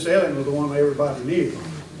course, Miss Ellen was the one everybody knew.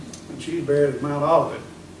 And she's buried at Mount Olivet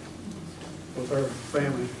with her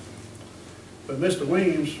family. But Mr.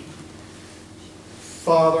 Weems'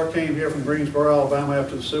 father came here from Greensboro, Alabama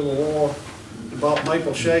after the Civil War and bought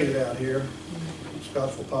maple shade out here in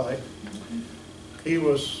Scottsville Pike. He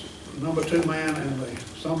was the #2 man in the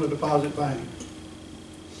Sumner Deposit Bank.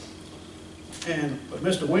 But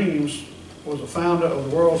Mr. Weems was the founder of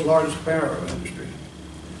the world's largest apparel industry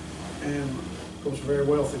and, of course, a very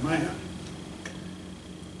wealthy man.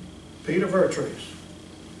 Peter Vertrees.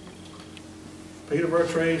 Peter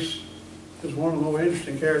Vertrees is one of the more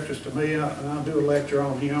interesting characters to me, and I'll do a lecture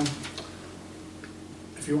on him.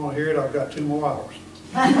 If you want to hear it, I've got 2 more hours.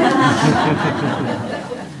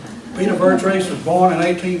 Peter Vertrees was born in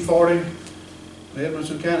 1840 in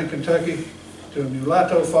Edmonson County, Kentucky, to a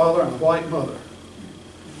mulatto father and a white mother,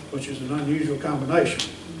 which is an unusual combination.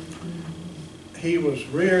 He was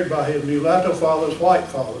reared by his mulatto father's white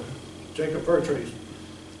father, Jacob Vertrees.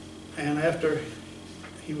 And after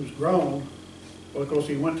he was grown, well, of course,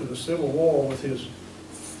 he went to the Civil War with his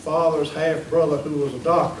father's half-brother, who was a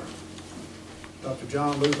doctor, Dr.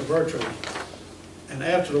 John Luther Vertrees. And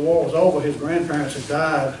after the war was over, his grandparents had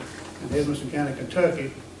died in Edmonson County,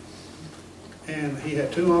 Kentucky, and he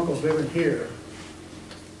had 2 uncles living here.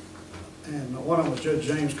 And one of them was Judge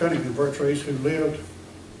James Cunningham Vertrees, who lived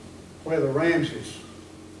where the Ramseys,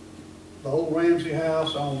 the old Ramsey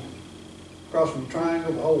house across from the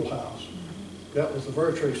Triangle, the old house. That was the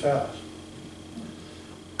Vertrees house.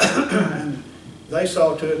 And they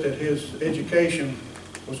saw to it that his education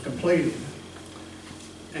was completed.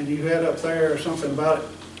 And you had up there something about it,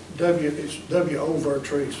 it's W.O.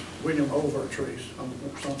 Vertrees, William O. Vertrees,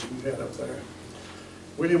 something you had up there.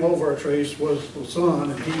 William O. Vertrees was the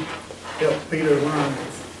son, and he helped Peter learn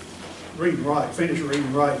read and write, finish reading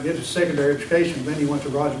and write, get his secondary education. Then he went to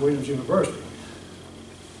Roger Williams University.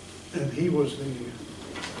 And he was the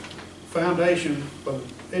foundation for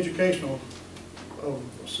the educational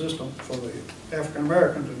system for the African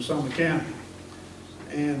Americans in Sumner County.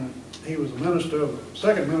 And he was the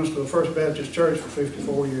second minister of the First Baptist Church for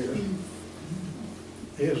 54 years.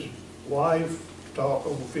 His wife taught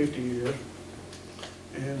over 50 years.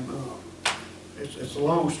 And it's a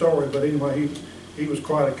long story, but anyway, he was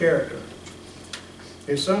quite a character.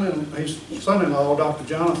 His son-in-law, Dr.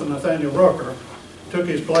 Jonathan Nathaniel Rucker, took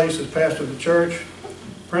his place as pastor of the church,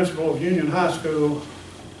 principal of Union High School,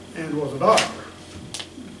 and was a doctor.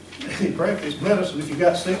 He practiced medicine. If you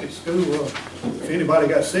got sick at school, if anybody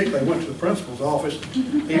got sick, they went to the principal's office,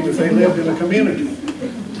 even if they lived in the community.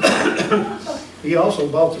 He also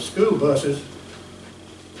bought the school buses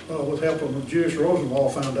with help from the Jewish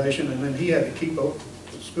Rosenwald Foundation, and then he had to keep up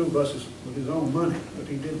the school buses with his own money, but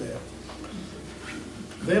he did that.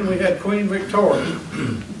 Then we had Queen Victoria.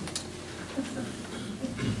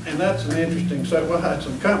 And that's an interesting set. Well, I had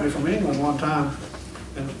some company from England one time,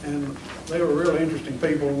 and they were really interesting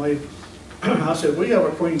people, and I said, we have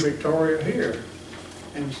a Queen Victoria here.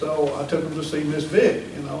 And so I took them to see Miss Vic,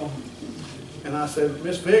 and I said,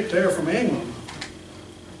 Miss Vic, they're from England.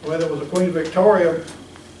 Well, there was a Queen Victoria.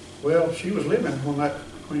 Well, she was living when that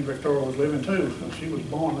Queen Victoria was living too. So she was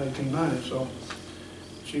born in 1890, so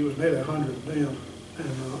she was nearly 100 then.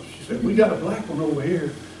 And she said, we got a black one over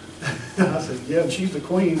here. And I said, yeah, she's the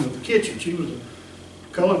queen of the kitchen. She was a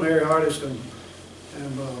culinary artist and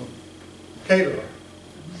caterer,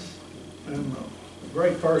 and a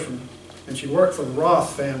great person. And she worked for the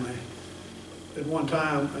Roth family at one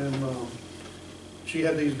time, and she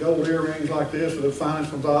had these gold earrings like this with the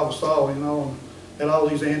finest from Valvasol, and had all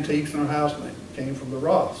these antiques in her house, and they came from the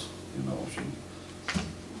Roths.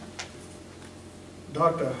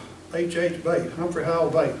 Dr. H.H. Bate, Humphrey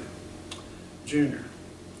Howell Bate, Jr.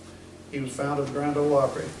 He was founder of the Grand Ole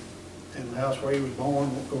Library, and the house where he was born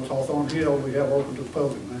was Hawthorne Hill. We have open to the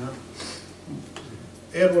public now.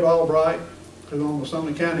 Edward Albright, who owned the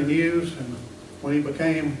Sumner County News, and when he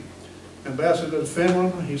became ambassador to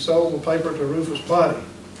Finland, he sold the paper to Rufus Body,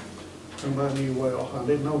 whom I knew well. I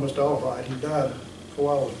didn't know Mr. Albright. He died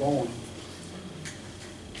before I was born.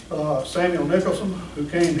 Samuel Nicholson, who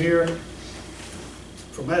came here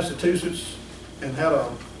from Massachusetts and had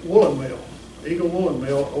a woolen mill, Eagle Woolen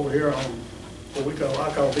Mill, over here on what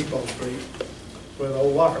I call Depot Street, where the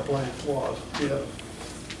old locker plant was. Yeah.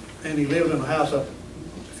 And he lived in a house up,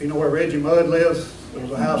 if you know where Reggie Mudd lives, there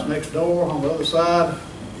was a house next door on the other side.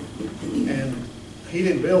 And he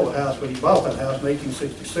didn't build the house, but he bought that house in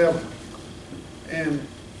 1867. And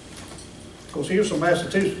of course, he was from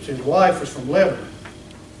Massachusetts. His wife was from Lebanon.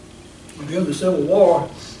 During the Civil War,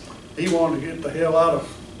 he wanted to get the hell out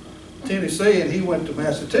of Tennessee, and he went to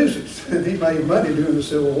Massachusetts. And he made money during the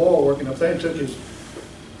Civil War working up there, and took his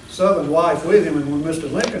southern wife with him. And when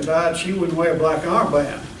Mr. Lincoln died, she wouldn't wear a black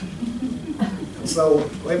armband. So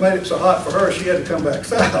they made it so hot for her, she had to come back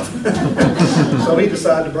south. So he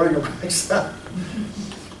decided to bring her back south.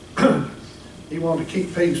 He wanted to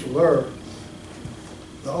keep peace with her.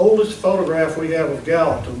 The oldest photograph we have of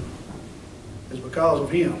Gallatin is because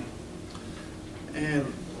of him.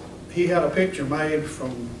 And he had a picture made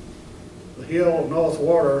from the hill of North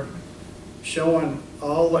Water showing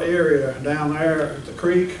all the area down there at the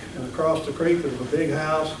creek, and across the creek there was a big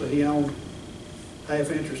house that he owned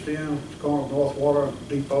half interest in, the corner of North Water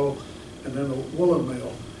Depot, and then the woolen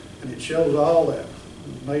mill. And it shows all that.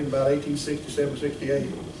 It was made about 1867,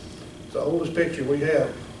 68. It's the oldest picture we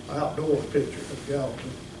have, outdoor picture of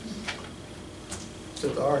Gallatin. It's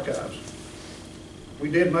at the archives. We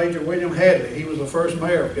did Major William Hadley. He was the first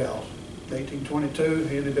mayor of Gallatin. In 1822,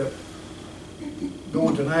 he ended up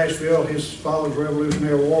going to Nashville. His father's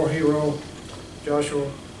Revolutionary War hero, Joshua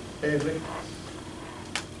Hadley.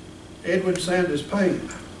 Edward Sanders Payne.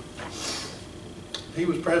 He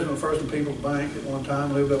was president of First and People's Bank at one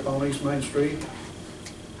time, lived up on East Main Street,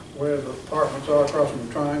 where the apartments are across from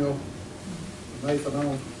the Triangle, Nathan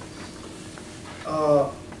owned.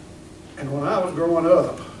 And when I was growing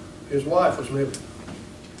up, his wife was living,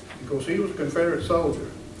 because he was a Confederate soldier.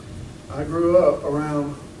 I grew up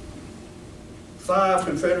around 5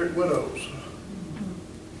 Confederate widows.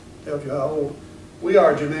 Tells you how old we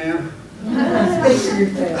are, Janan.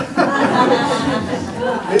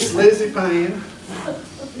 It's Lizzie Payne,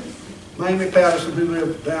 Mamie Patterson, who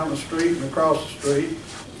lived down the street and across the street.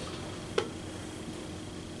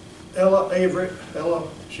 Ella Everett. Ella,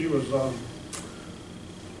 she was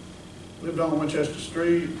lived on Winchester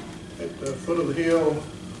Street at the foot of the hill.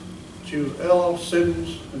 She was Ella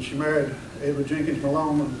Siddons, and she married Edward Jenkins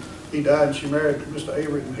Malone, and he died, and she married Mr.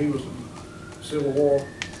 Everett, and he was in the Civil War.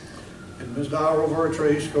 And Ms. Dara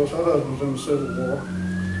Vertrace, of course, her husband was in the Civil War.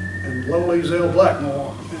 And Lowell L.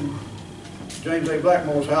 Blackmore. And James A.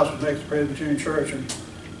 Blackmore's house was next to Presbyterian Church, and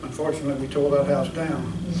unfortunately we tore that house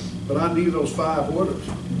down. But I knew those 5 widows.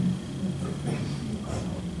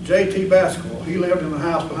 J.T. Baskerville, he lived in the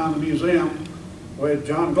house behind the museum where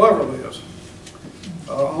John Glover lives.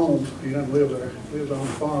 Owned, he doesn't live there, he lives on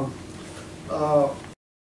the farm.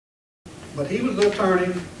 But he was the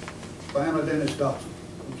attorney for Anna Dennis Dodson.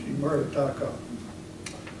 She murdered Ty Cobb.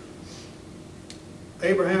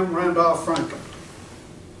 Abraham Randolph Franklin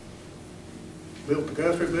built the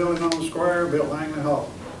Guthrie Building on the square, built Langley Hall.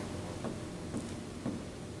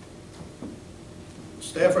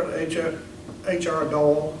 Stafford H.R.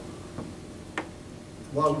 Dole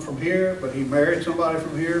wasn't from here, but he married somebody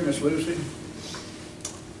from here, Miss Lucy.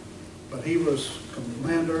 But he was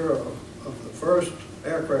commander of the first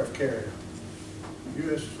aircraft carrier,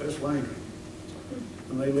 USS Langley.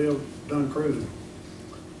 And they lived done cruising.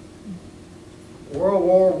 World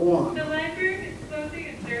War I. The library is closing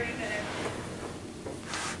in 30 minutes.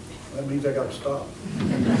 That means I got to stop.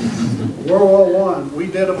 World War I, we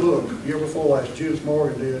did a book year before last. Judith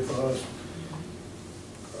Morgan did it for us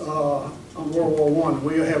on World War I.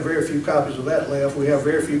 We have very few copies of that left. We have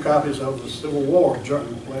very few copies of the Civil War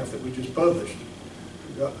journal left that we just published.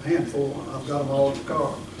 We've got a handful. I've got them all in the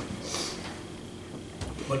car.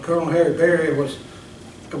 But Colonel Harry Berry was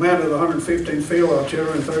commander of the 115th Field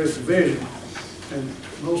Artillery and 30th Division, and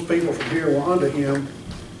most people from here were under him.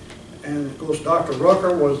 And of course, Dr.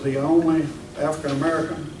 Rucker was the only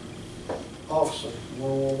African-American officer in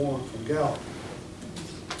World War I from Gallatin.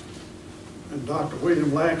 And Dr.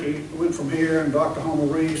 William Lackey went from here, and Dr. Homer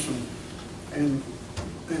Reese, and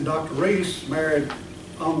Dr. Reese married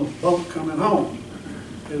on the boat coming home.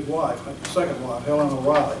 his wife, the second wife, Helen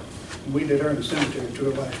O'Reilly. And we did her in the cemetery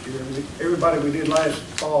tour last year. Everybody we did last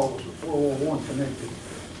fall was World War I connected.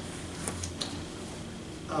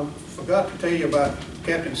 I forgot to tell you about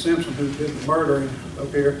Captain Simpson, who did the murdering up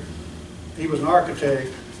here. He was an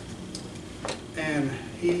architect, and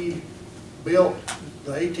he built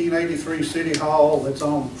the 1883 City Hall that's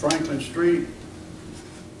on Franklin Street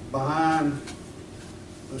behind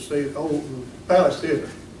the old Palace Theater.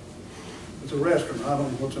 It's a restaurant. I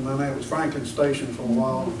don't know what's in my name. It was Franklin Station for a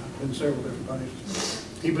while, in several different places.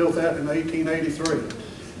 He built that in 1883.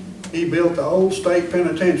 He built the old state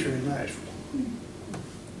penitentiary in Nashville.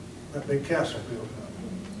 That big castle built up.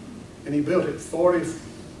 And he built it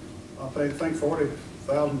I think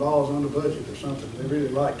 $40,000 under budget or something. They really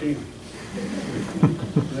liked him.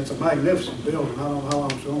 And it's a magnificent building. I don't know how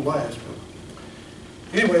long it's going to last.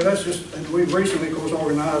 But anyway, that's just, and we've recently, of course,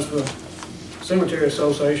 organized the Cemetery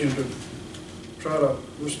Association to try to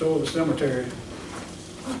restore the cemetery.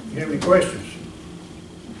 You have any questions?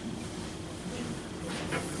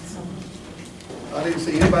 I didn't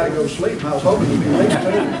see anybody go to sleep, and I was hoping to be at least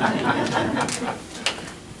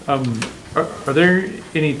two. Are there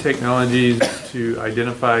any technologies to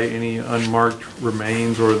identify any unmarked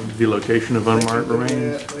remains or the location of unmarked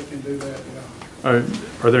remains? They can do that, yeah.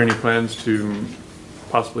 Are there any plans to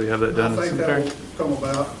possibly have that done? I think that will come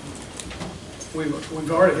about. We've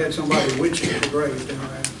already had somebody witching the graves down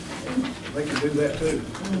there. They can do that too.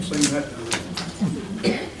 I've seen that done.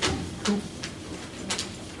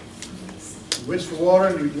 You witch for water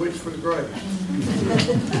and you witch for the graves.